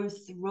grow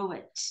through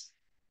it.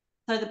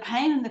 So the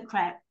pain and the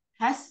crap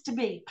has to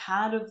be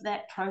part of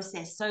that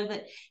process so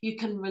that you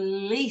can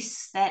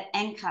release that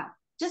anchor.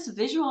 Just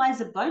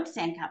visualize a boat's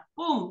anchor.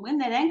 Boom, when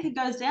that anchor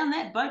goes down,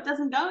 that boat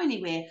doesn't go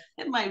anywhere.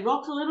 It may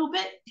rock a little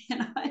bit, you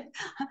know,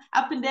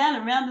 up and down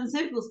and round in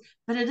circles,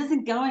 but it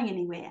isn't going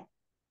anywhere.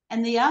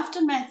 And the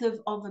aftermath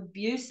of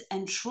abuse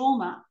and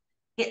trauma,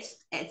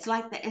 it's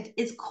like that.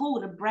 It's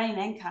called a brain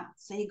anchor.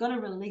 So you got to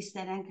release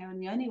that anchor.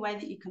 And the only way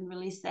that you can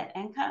release that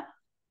anchor,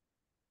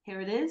 here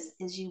it is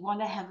you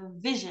want to have a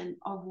vision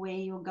of where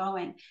you're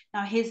going.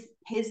 Now, here's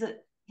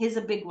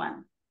a big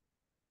one.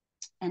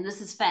 And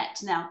this is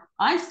fact. Now,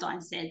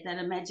 Einstein said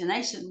that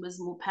imagination was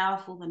more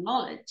powerful than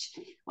knowledge.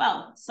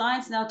 Well,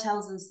 science now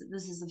tells us that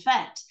this is a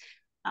fact.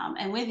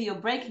 And whether you're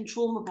breaking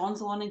trauma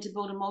bonds or wanting to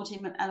build a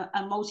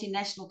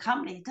multinational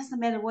company, it doesn't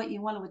matter what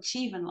you want to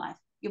achieve in life.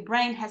 Your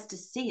brain has to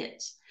see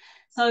it.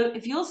 So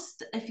if you're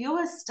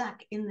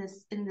stuck in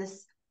this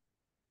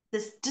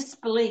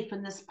disbelief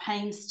and this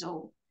pain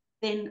still,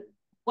 then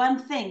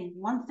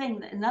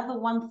another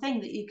one thing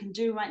that you can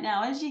do right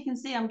now, as you can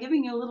see, I'm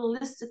giving you a little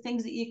list of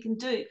things that you can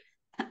do.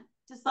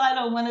 Decide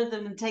on one of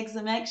them and take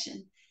some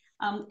action,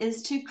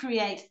 is to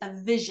create a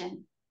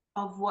vision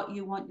of what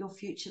you want your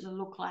future to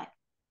look like.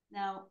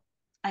 Now,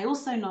 I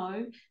also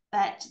know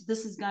that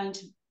this is going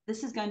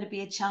to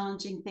be a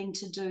challenging thing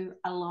to do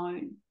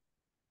alone.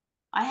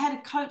 I had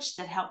a coach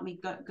that helped me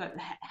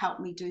help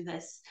me do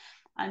this.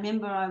 I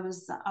remember I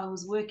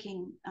was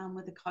working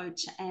with a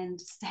coach and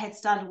had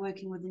started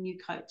working with a new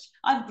coach.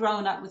 I've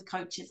grown up with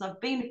coaches.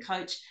 I've been a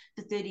coach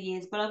for 30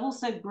 years, but I've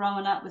also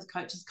grown up with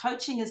coaches.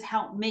 Coaching has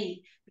helped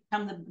me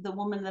become the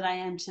woman that I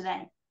am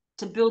today,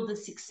 to build the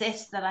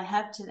success that I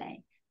have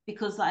today,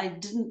 because I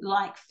didn't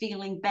like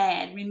feeling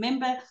bad.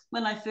 Remember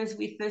when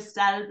we first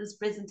started this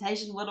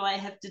presentation, what do I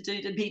have to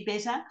do to be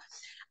better?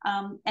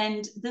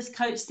 And this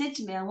coach said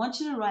to me, I want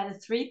you to write a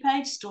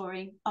 3-page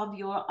story of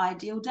your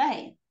ideal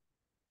day.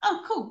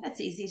 Oh, cool.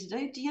 That's easy to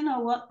do. Do you know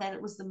what? That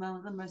it was one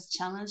of the most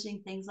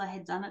challenging things I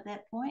had done at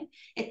that point.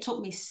 It took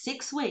me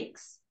 6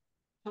 weeks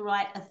to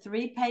write a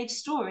 3-page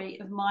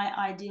story of my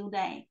ideal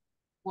day.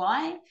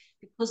 Why?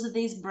 Because of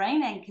these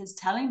brain anchors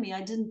telling me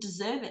I didn't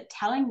deserve it,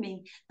 telling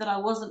me that I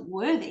wasn't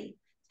worthy,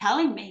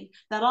 telling me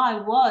that I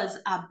was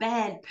a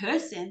bad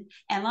person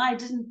and I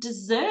didn't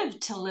deserve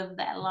to live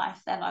that life,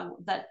 that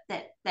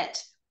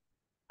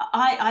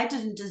I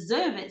didn't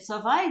deserve it. So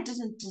if I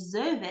didn't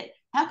deserve it,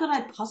 how could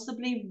I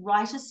possibly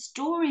write a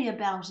story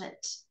about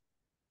it?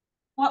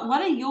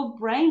 What are your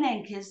brain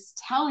anchors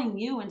telling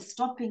you and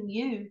stopping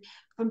you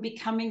from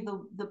becoming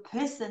the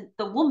person,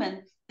 the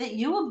woman that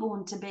you were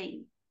born to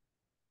be?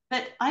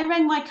 But I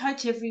rang my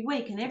coach every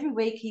week, and every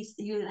week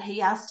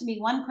he asked me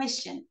one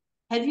question: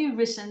 have you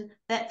written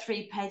that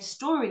 3-page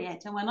story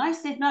yet? And when I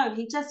said no,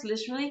 he just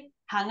literally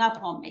hung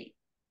up on me.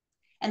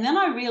 And then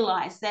I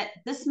realized that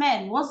this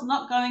man was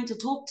not going to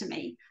talk to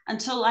me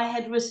until I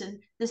had written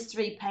this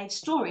 3-page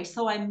story.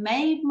 So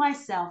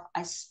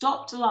I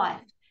stopped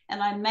life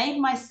and I made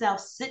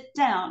myself sit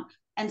down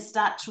and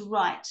start to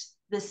write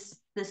this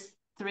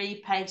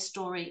 3-page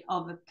story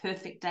of a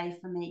perfect day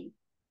for me.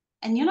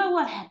 And you know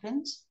what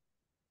happened?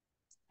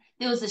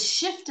 There was a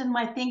shift in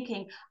my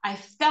thinking. I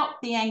felt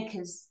the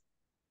anchors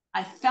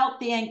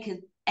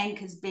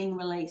being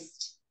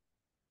released.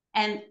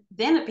 And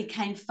then it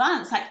became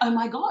fun. It's like, oh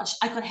my gosh,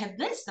 I could have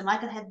this and I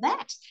could have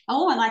that.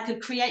 Oh, and I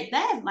could create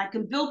that and I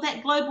can build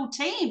that global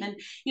team. And,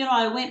 you know,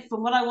 I went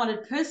from what I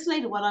wanted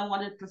personally to what I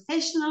wanted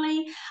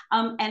professionally.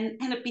 And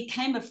it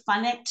became a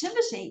fun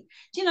activity.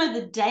 Do you know,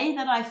 the day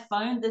that I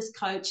phoned this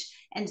coach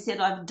and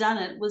said I've done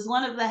it was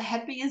one of the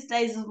happiest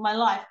days of my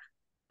life.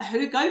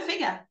 Go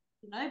figure,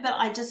 you know, but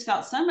I just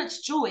felt so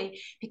much joy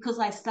because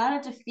I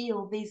started to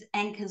feel these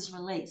anchors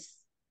release.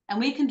 And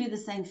we can do the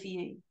same for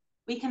you.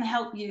 We can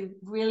help you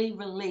really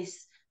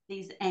release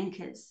these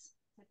anchors.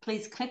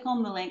 Please click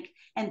on the link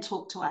and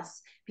talk to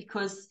us,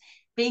 because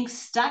being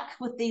stuck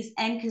with these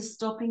anchors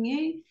stopping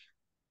you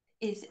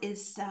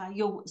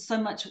you're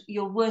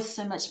worth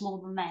so much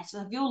more than that.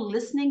 So if you're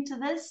listening to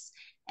this,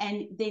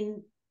 and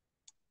then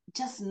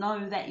just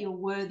know that you're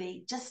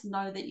worthy. Just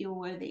know that you're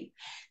worthy.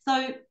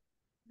 So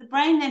the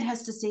brain then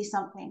has to see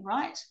something,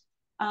 right?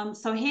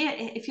 So here,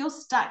 if you're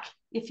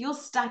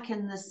stuck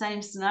in the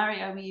same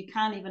scenario where you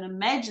can't even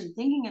imagine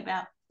thinking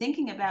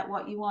about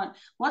what you want,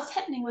 what's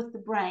happening with the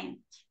brain?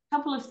 A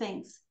couple of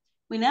things.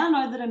 We now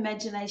know that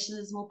imagination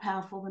is more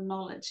powerful than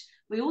knowledge.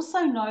 We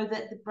also know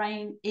that the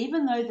brain,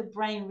 even though the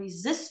brain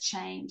resists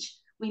change,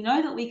 we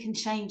know that we can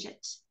change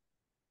it.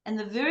 And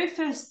the very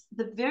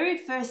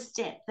first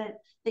step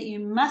that you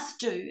must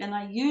do, and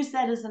I use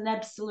that as an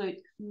absolute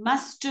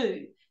must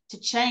do to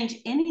change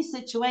any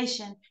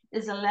situation,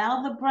 is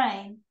allow the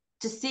brain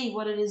to see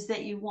what it is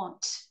that you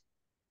want.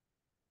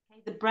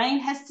 Okay? The brain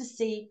has to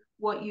see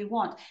what you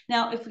want.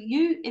 Now, if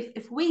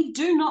we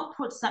do not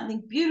put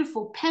something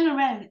beautiful,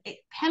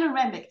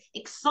 panoramic,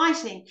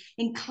 exciting,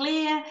 in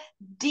clear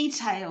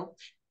detail,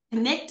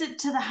 connected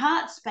to the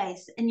heart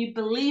space, and you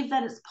believe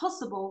that it's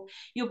possible,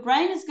 your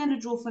brain is going to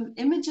draw from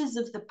images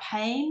of the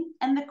pain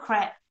and the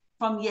crap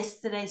from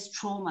yesterday's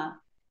trauma.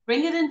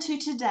 Bring it into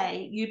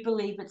today, you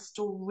believe it's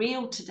still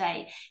real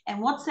today. And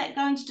what's that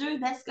going to do?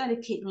 That's going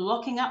to keep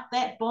locking up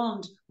that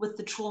bond with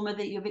the trauma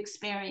that you've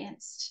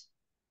experienced.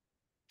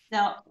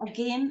 Now,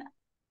 again,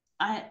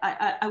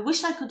 I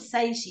wish I could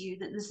say to you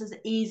that this is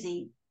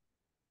easy,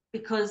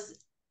 because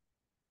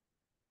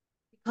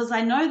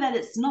I know that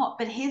it's not.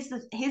 But here's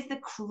the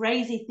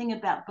crazy thing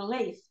about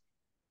belief.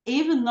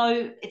 Even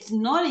though it's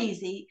not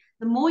easy,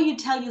 the more you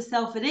tell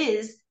yourself it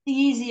is, the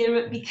easier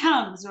it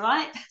becomes,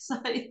 right? So,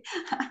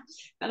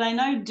 but I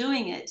know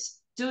doing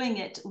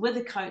it with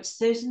a coach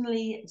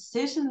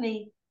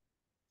certainly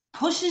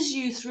pushes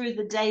you through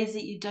the days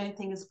that you don't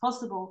think is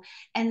possible.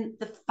 And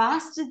the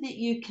faster that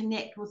you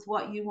connect with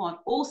what you want,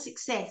 all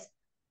success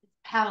is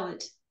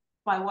powered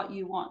by what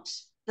you want.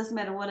 Doesn't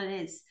matter what it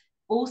is.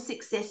 All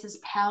success is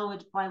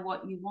powered by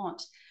what you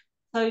want.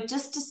 So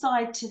just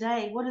decide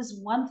today, what is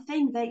one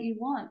thing that you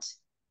want?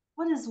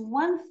 What is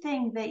one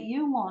thing that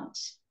you want?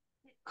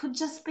 It could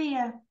just be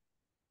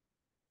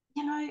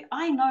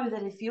I know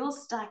that if you're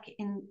stuck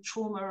in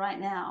trauma right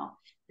now,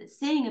 that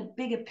seeing a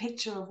bigger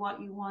picture of what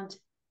you want,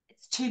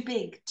 it's too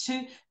big,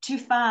 too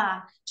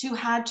far, too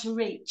hard to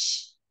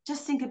reach.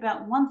 Just think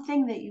about one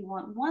thing that you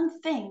want,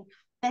 one thing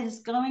that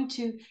is going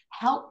to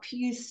help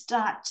you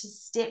start to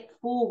step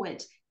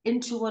forward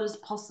into what is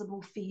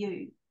possible for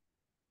you.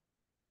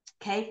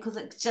 Okay, because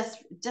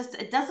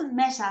it doesn't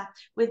matter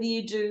whether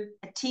you do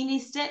a teeny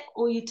step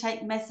or you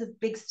take massive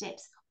big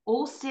steps.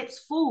 All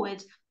steps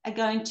forward are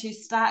going to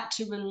start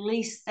to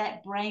release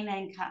that brain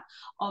anchor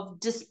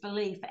of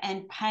disbelief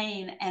and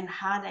pain and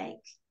heartache.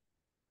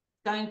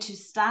 Going to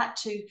start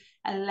to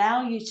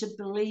allow you to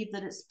believe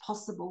that it's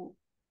possible.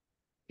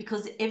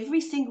 Because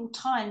every single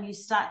time you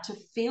start to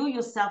feel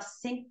yourself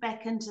sink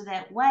back into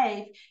that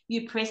wave,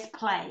 you press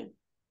play.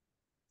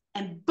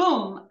 And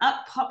boom,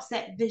 up pops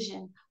that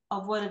vision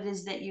of what it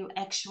is that you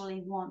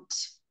actually want.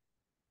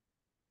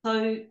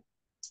 So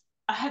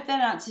I hope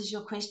that answers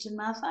your question,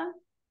 Martha.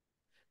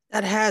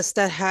 That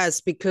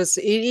has, because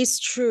it is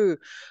true.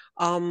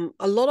 A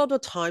lot of the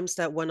times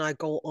that when I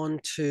go on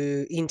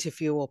to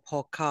interview or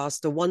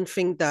podcast, the one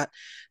thing that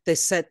they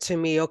said to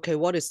me, okay,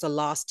 what is the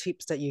last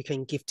tips that you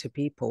can give to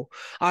people?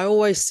 I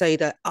always say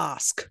that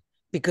ask.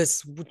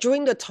 Because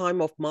during the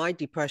time of my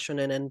depression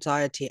and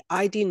anxiety,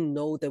 I didn't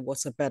know there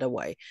was a better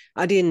way.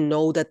 I didn't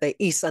know that there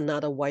is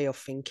another way of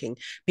thinking,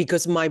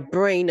 because my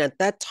brain at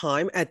that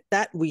time, at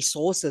that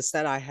resources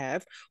that I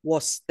have,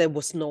 there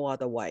was no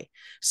other way.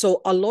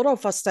 So a lot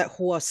of us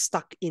who are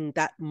stuck in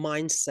that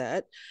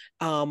mindset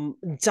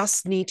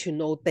just need to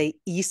know there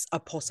is a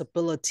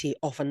possibility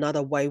of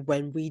another way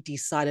when we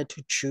decided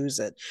to choose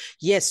it.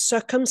 Yes,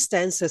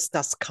 circumstances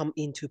does come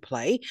into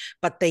play,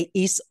 but there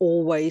is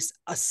always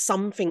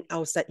something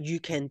else that you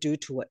can do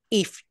to it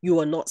if you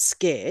are not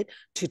scared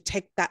to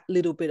take that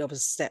little bit of a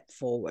step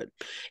forward.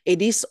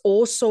 It is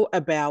also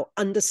about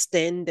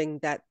understanding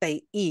that there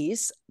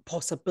is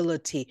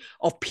possibility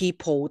of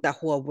people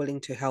who are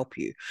willing to help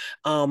you.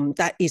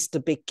 That is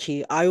the big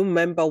key. I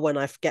remember when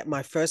I get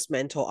my first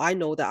mentor, I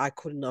know that I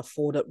couldn't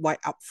afford it right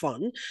up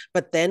front,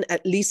 but then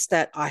at least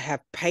that I have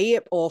paid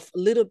it off a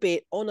little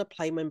bit on a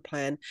payment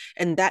plan,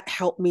 and that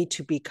helped me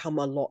to become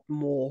a lot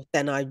more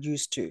than I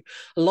used to.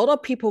 A lot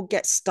of people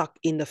get stuck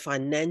in the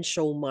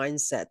financial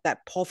mindset,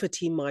 that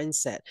poverty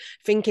mindset,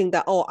 thinking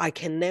that, oh, I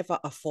can never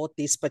afford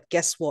this. But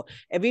guess what?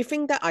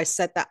 Everything that I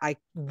said that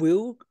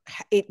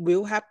it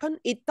will happen,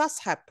 it does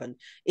happen.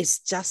 It's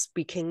just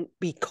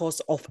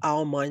because of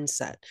our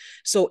mindset.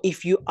 So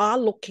if you are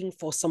looking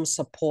for some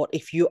support,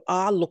 if you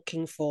are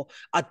looking for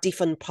a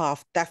different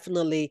path,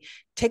 definitely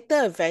take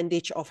the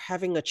advantage of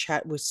having a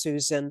chat with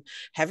Susan,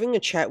 having a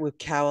chat with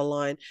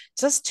Caroline,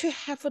 just to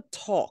have a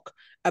talk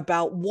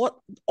about what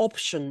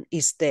option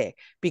is there.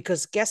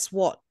 Because guess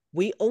what?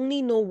 We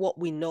only know what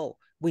we know.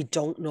 We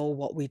don't know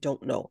what we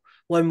don't know.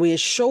 When we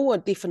show a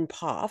different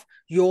path,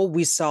 your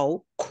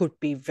result could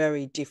be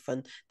very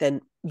different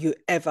than you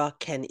ever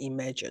can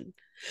imagine.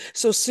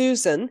 So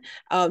Susan,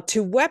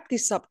 to wrap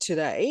this up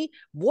today,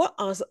 what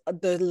are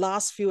the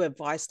last few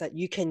advice that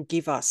you can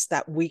give us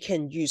that we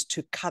can use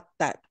to cut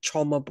that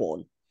trauma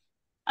bond?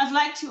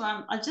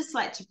 I'd just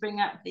like to bring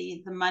up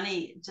the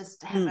money,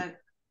 just to have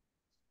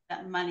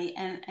about money,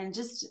 and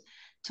just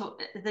to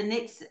the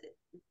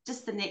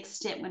next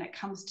step when it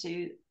comes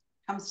to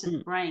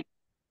the brain.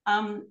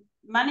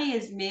 Money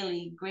is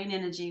merely green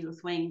energy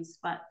with wings,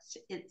 but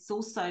it's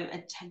also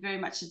very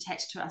much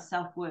attached to our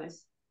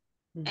self-worth.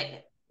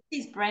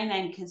 These brain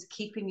anchors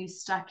keeping you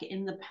stuck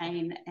in the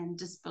pain and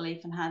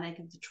disbelief and heartache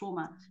of the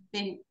trauma,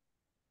 then,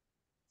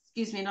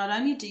 excuse me, not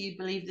only do you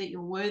believe that you're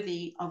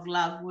worthy of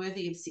love,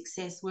 worthy of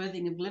success,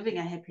 worthy of living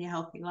a happy,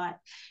 healthy life,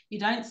 you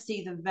don't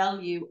see the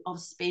value of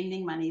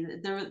spending money.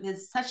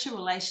 There's such a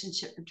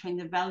relationship between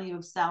the value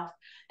of self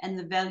and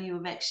the value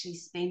of actually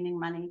spending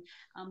money,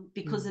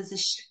 because there's a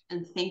shift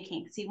in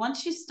thinking. See,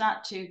 once you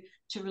start to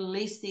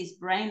release these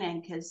brain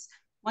anchors,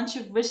 once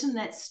you've written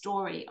that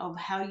story of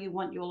how you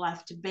want your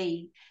life to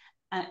be,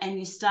 and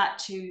you start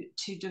to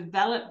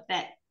develop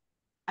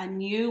a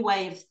new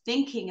way of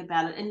thinking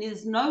about it. And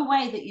there's no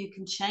way that you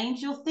can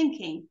change your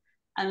thinking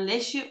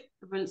unless you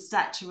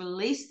start to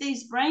release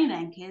these brain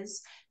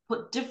anchors,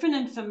 put different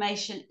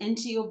information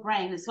into your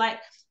brain. It's like,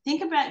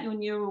 think about your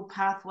neural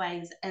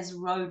pathways as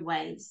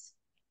roadways.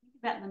 Think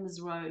about them as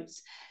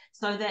roads.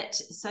 So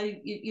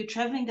you're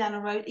traveling down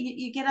a road,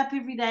 you get up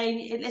every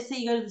day, let's say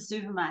you go to the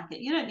supermarket.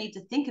 You don't need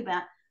to think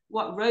about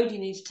what road you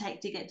need to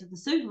take to get to the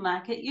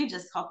supermarket. You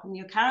just hop in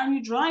your car and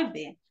you drive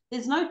there.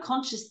 There's no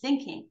conscious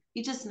thinking.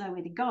 You just know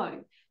where to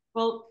go.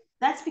 Well,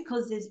 that's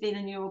because there's been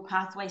a neural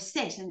pathway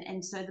set,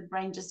 and so the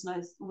brain just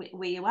knows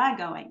where you are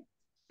going.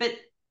 But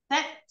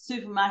that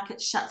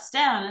supermarket shuts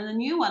down and a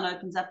new one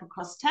opens up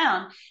across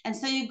town. And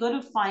so you've got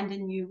to find a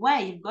new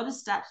way. You've got to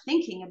start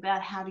thinking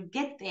about how to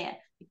get there.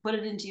 You put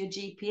it into your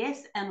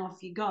GPS and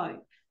off you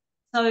go.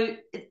 So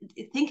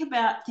think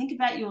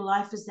about your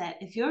life as that.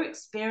 If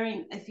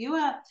you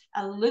are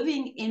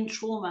living in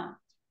trauma,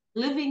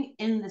 living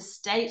in the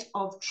state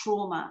of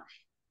trauma,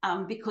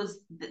 because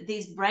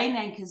these brain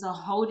anchors are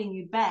holding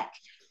you back,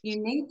 you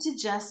need to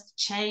just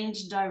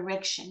change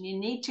direction. You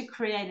need to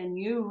create a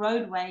new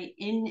roadway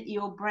in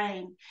your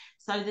brain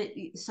so that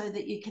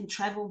you can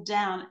travel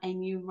down a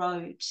new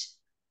road.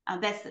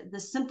 That's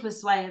the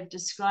simplest way of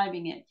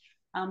describing it.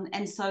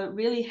 And so it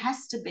really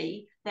has to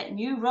be that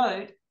new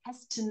road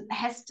has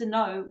to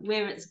know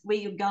where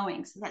you're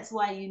going. So that's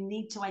why you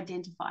need to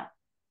identify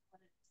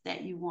what it is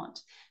that you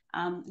want.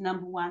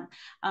 Number one.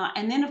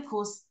 And then, of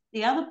course,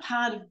 the other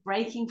part of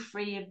breaking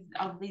free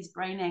of these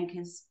brain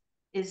anchors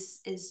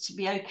is to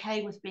be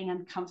okay with being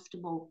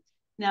uncomfortable.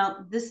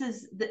 Now, this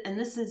is,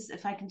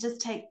 if I can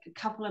just take a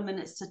couple of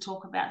minutes to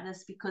talk about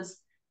this, because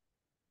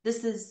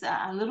this is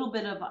a little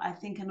bit of, I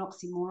think, an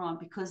oxymoron,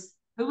 because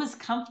who is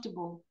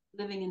comfortable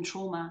living in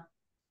trauma?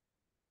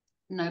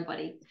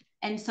 Nobody.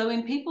 And so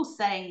when people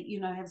say,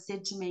 have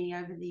said to me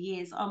over the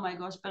years, oh my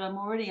gosh, but I'm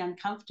already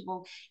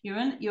uncomfortable.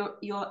 You're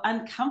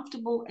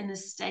uncomfortable in a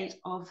state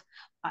of,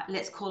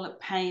 let's call it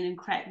pain and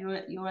crap.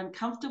 You're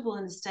uncomfortable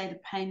in a state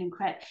of pain and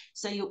crap.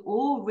 So you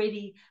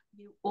already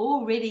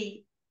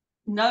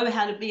know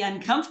how to be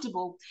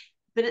uncomfortable,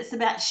 but it's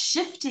about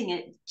shifting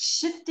it,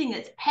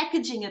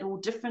 packaging it all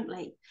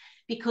differently.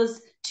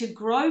 Because to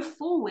grow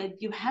forward,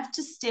 you have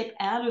to step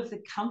out of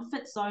the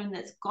comfort zone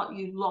that's got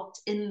you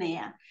locked in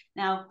there.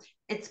 Now,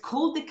 it's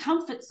called the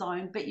comfort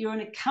zone, but you're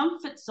in a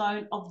comfort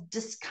zone of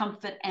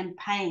discomfort and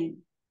pain.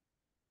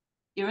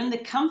 You're in the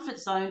comfort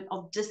zone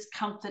of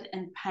discomfort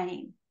and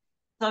pain.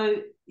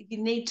 So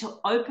you need to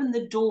open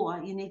the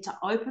door. You need to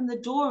open the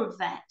door of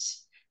that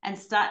and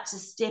start to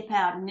step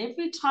out. And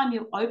every time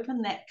you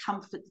open that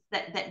comfort,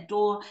 that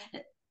door,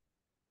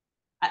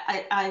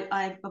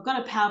 I've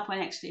got a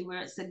PowerPoint actually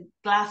where it's a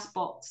glass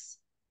box.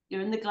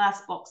 You're in the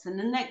glass box, and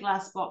in that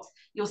glass box,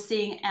 you're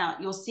seeing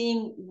out. You're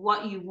seeing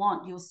what you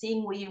want. You're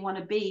seeing where you want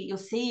to be.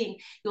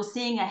 You're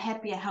seeing a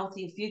happier,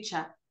 healthier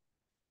future.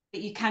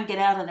 But you can't get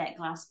out of that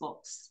glass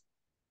box.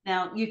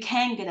 Now, you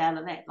can get out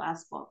of that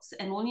glass box,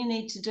 and all you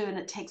need to do, and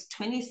it takes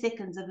 20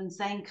 seconds of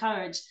insane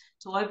courage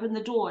to open the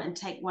door and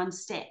take one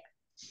step.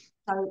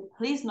 So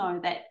please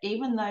know that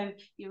even though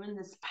you're in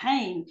this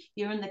pain,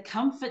 you're in the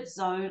comfort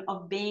zone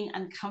of being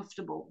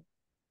uncomfortable.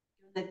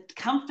 You're in the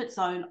comfort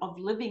zone of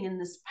living in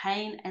this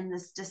pain and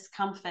this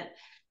discomfort.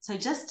 So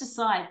just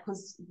decide,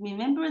 because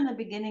remember in the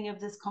beginning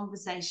of this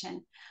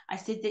conversation, I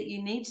said that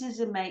you need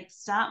to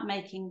start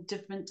making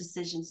different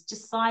decisions.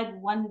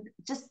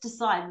 Just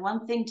decide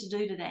one thing to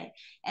do today.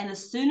 And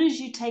as soon as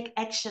you take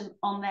action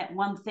on that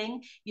one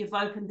thing, you've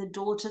opened the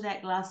door to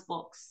that glass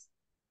box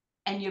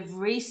and you've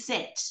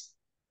reset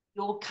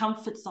your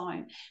comfort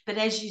zone. But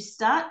as you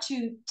start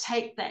to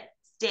take that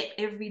step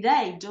every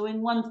day,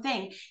 doing one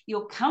thing,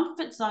 your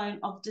comfort zone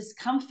of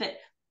discomfort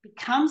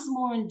becomes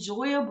more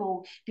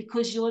enjoyable,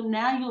 because you're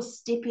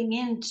stepping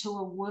into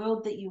a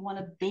world that you want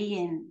to be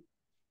in.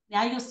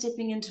 Now you're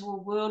stepping into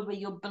a world where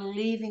you're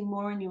believing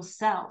more in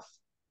yourself.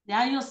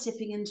 Now you're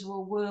stepping into a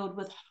world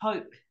with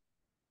hope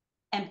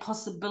and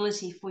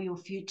possibility for your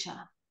future.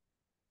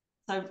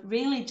 So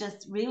really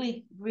just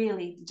believe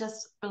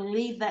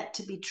that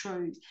to be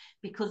true,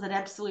 because it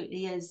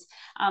absolutely is.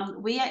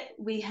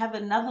 We have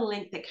another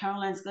link that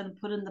Caroline's going to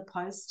put in the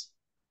post,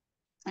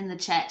 in the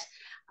chat.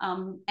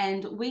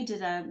 And we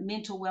did a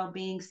mental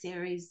well-being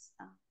series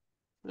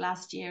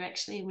last year,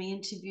 actually, and we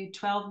interviewed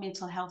 12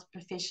 mental health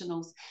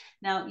professionals.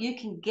 Now, you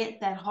can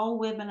get that whole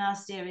webinar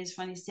series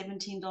for only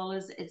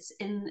 $17. It's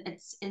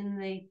in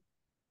the,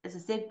 as I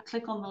said,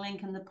 click on the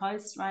link in the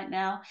post right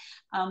now,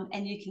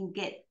 and you can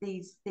get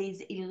these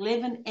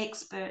 11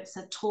 experts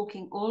are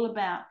talking all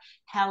about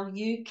how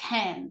you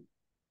can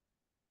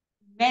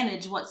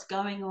manage what's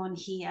going on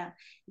here.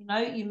 You know,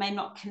 you may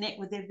not connect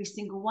with every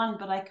single one,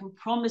 but I can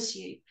promise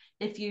you,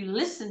 if you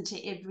listen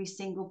to every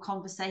single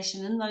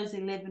conversation in those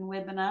 11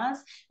 webinars,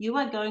 you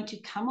are going to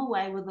come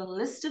away with a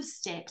list of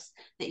steps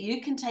that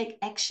you can take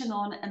action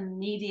on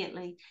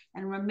immediately.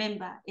 And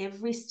remember,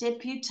 every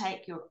step you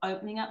take, you're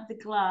opening up the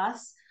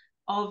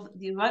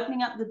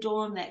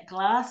door in that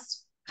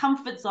glass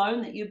comfort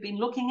zone that you've been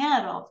looking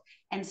out of,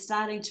 and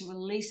starting to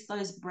release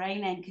those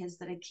brain anchors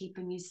that are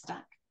keeping you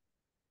stuck.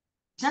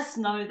 Just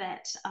know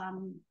that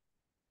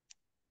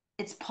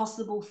it's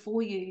possible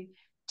for you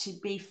to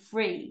be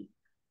free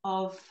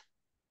of,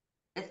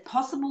 it's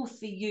possible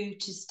for you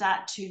to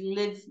start to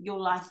live your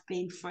life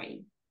being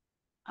free.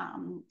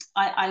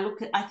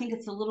 I think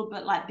it's a little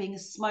bit like being a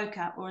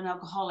smoker or an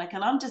alcoholic,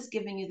 and I'm just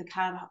giving you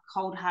the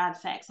cold hard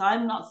facts.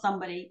 I'm not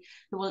somebody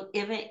who will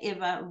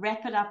ever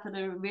wrap it up in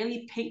a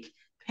really pink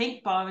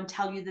bow and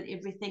tell you that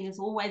everything is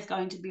always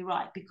going to be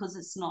right, because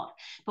it's not.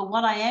 But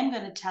what I am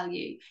going to tell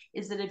you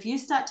is that if you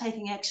start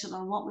taking action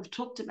on what we've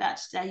talked about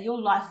today,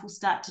 your life will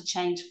start to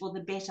change for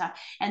the better.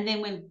 And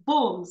then when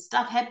boom,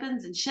 stuff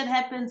happens and shit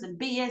happens and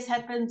BS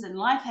happens and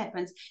life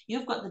happens,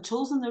 you've got the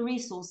tools and the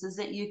resources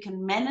that you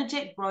can manage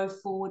it, grow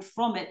forward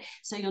from it,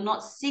 so you're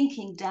not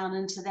sinking down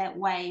into that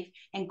wave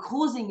and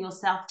causing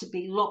yourself to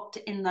be locked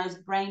in those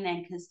brain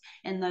anchors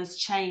and those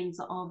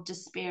chains of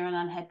despair and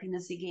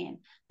unhappiness again.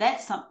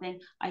 That's something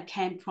I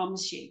can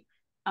promise you.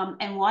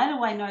 And why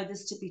do I know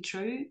this to be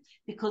true?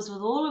 Because with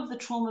all of the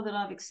trauma that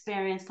I've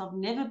experienced, I've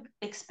never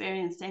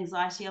experienced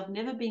anxiety. I've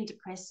never been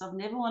depressed. I've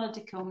never wanted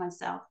to kill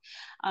myself.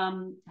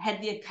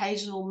 Had the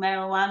occasional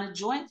marijuana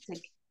joint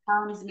that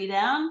calms me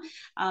down.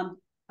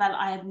 But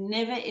I have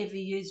never, ever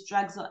used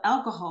drugs or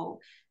alcohol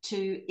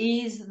to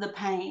ease the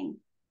pain,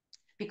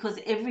 because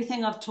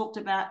everything I've talked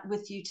about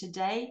with you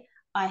today,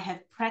 I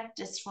have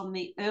practiced from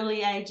the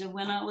early age of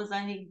when I was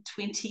only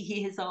 20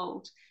 years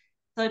old.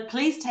 So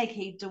please take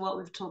heed to what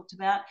we've talked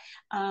about.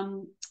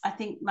 I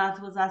think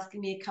Martha was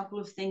asking me a couple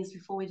of things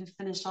before we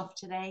finish off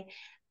today.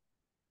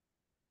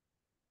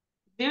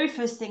 The very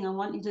first thing I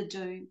want you to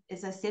do,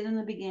 as I said in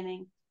the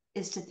beginning,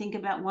 is to think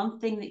about one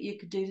thing that you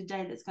could do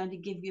today that's going to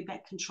give you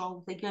back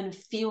control. They're going to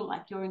feel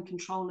like you're in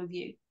control of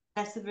you.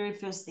 That's the very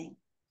first thing.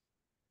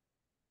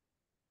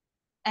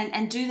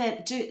 And do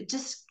that.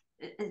 Just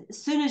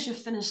as soon as you're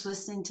finished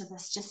listening to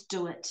this, just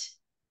do it.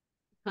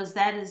 Because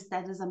that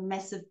is a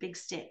massive big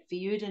step for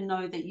you to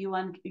know that you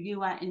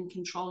are in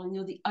control, and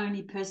you're the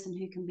only person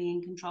who can be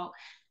in control.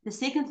 The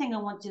second thing I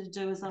want you to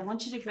do is I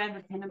want you to grab a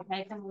pen and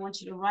paper, and I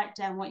want you to write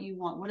down what you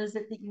want. What is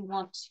it that you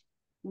want?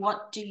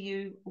 What do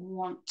you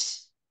want?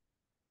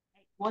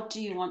 What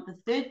do you want? The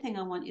third thing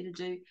I want you to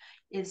do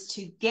is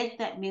to get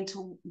that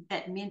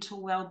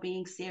mental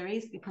well-being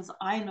series, because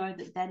I know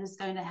that is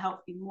going to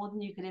help you more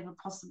than you could ever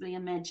possibly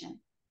imagine.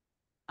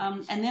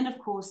 And then, of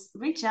course,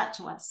 reach out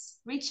to us.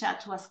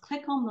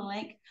 Click on the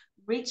link,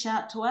 reach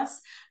out to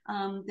us.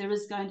 There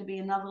is going to be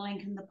another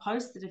link in the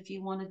post that if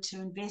you wanted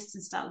to invest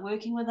and start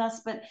working with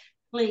us, but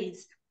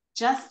please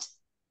just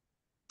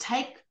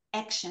take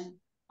action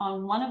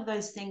on one of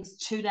those things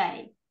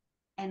today,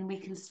 and we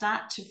can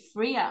start to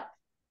free up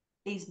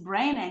these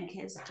brain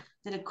anchors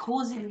that are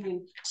causing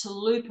you to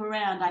loop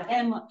around. I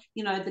am,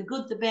 the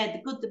good, the bad,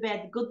 the good, the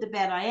bad, the good, the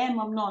bad. I am,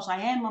 I'm not.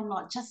 I am, I'm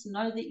not. Just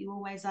know that you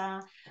always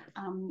are,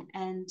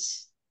 and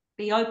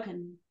be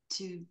open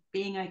to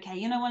being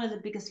okay. One of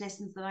the biggest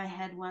lessons that I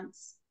had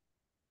once,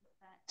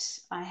 that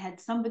I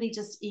had somebody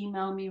just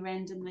email me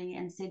randomly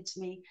and said to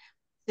me,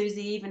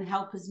 Susie, even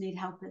helpers need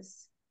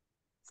helpers.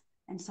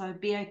 And so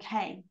be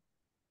okay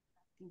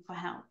asking for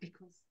help,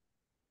 because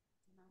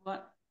you know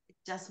what? It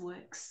just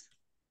works.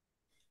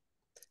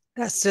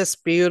 That's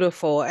just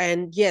beautiful.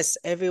 And yes,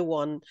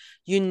 everyone,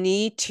 you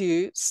need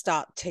to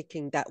start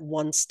taking that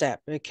one step,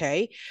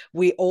 okay?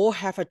 We all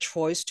have a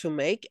choice to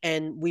make,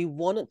 and we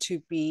wanted to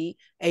be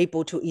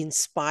able to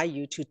inspire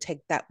you to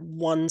take that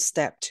one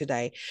step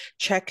today.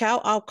 Check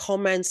out our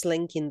comments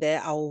link in there.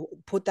 I'll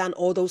put down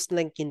all those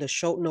links in the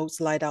show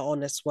notes later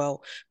on as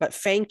well. But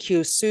thank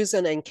you,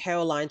 Susan and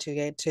Caroline,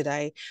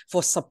 today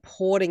for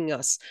supporting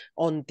us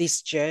on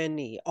this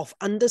journey of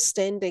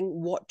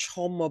understanding what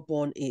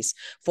trauma-born is,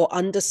 for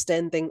understanding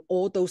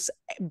all those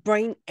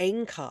brain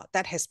anchor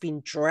that has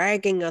been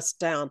dragging us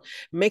down,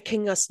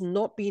 making us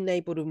not being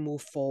able to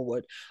move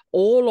forward.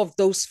 All of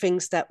those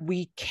things that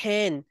we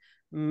can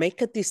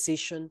make a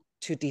decision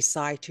to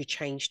decide to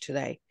change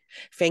today.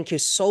 Thank you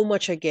so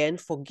much again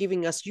for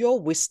giving us your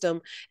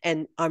wisdom.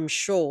 And I'm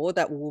sure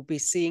that we'll be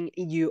seeing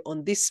you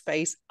on this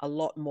space a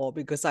lot more,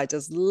 because I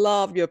just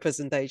love your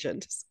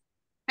presentations.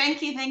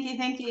 Thank you.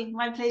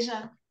 My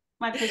pleasure.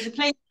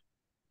 Please,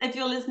 if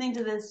you're listening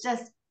to this,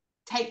 just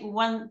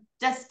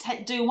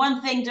do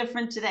one thing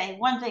different today.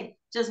 One thing.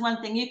 just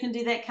one thing. You can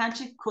do that, can't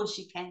you? Of course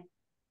you can.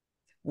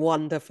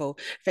 Wonderful.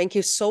 Thank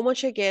you so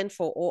much again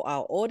for all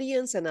our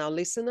audience and our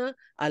listener.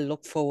 I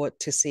look forward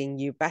to seeing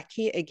you back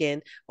here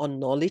again on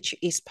Knowledge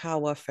is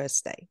Power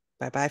Thursday.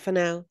 Bye-bye for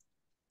now.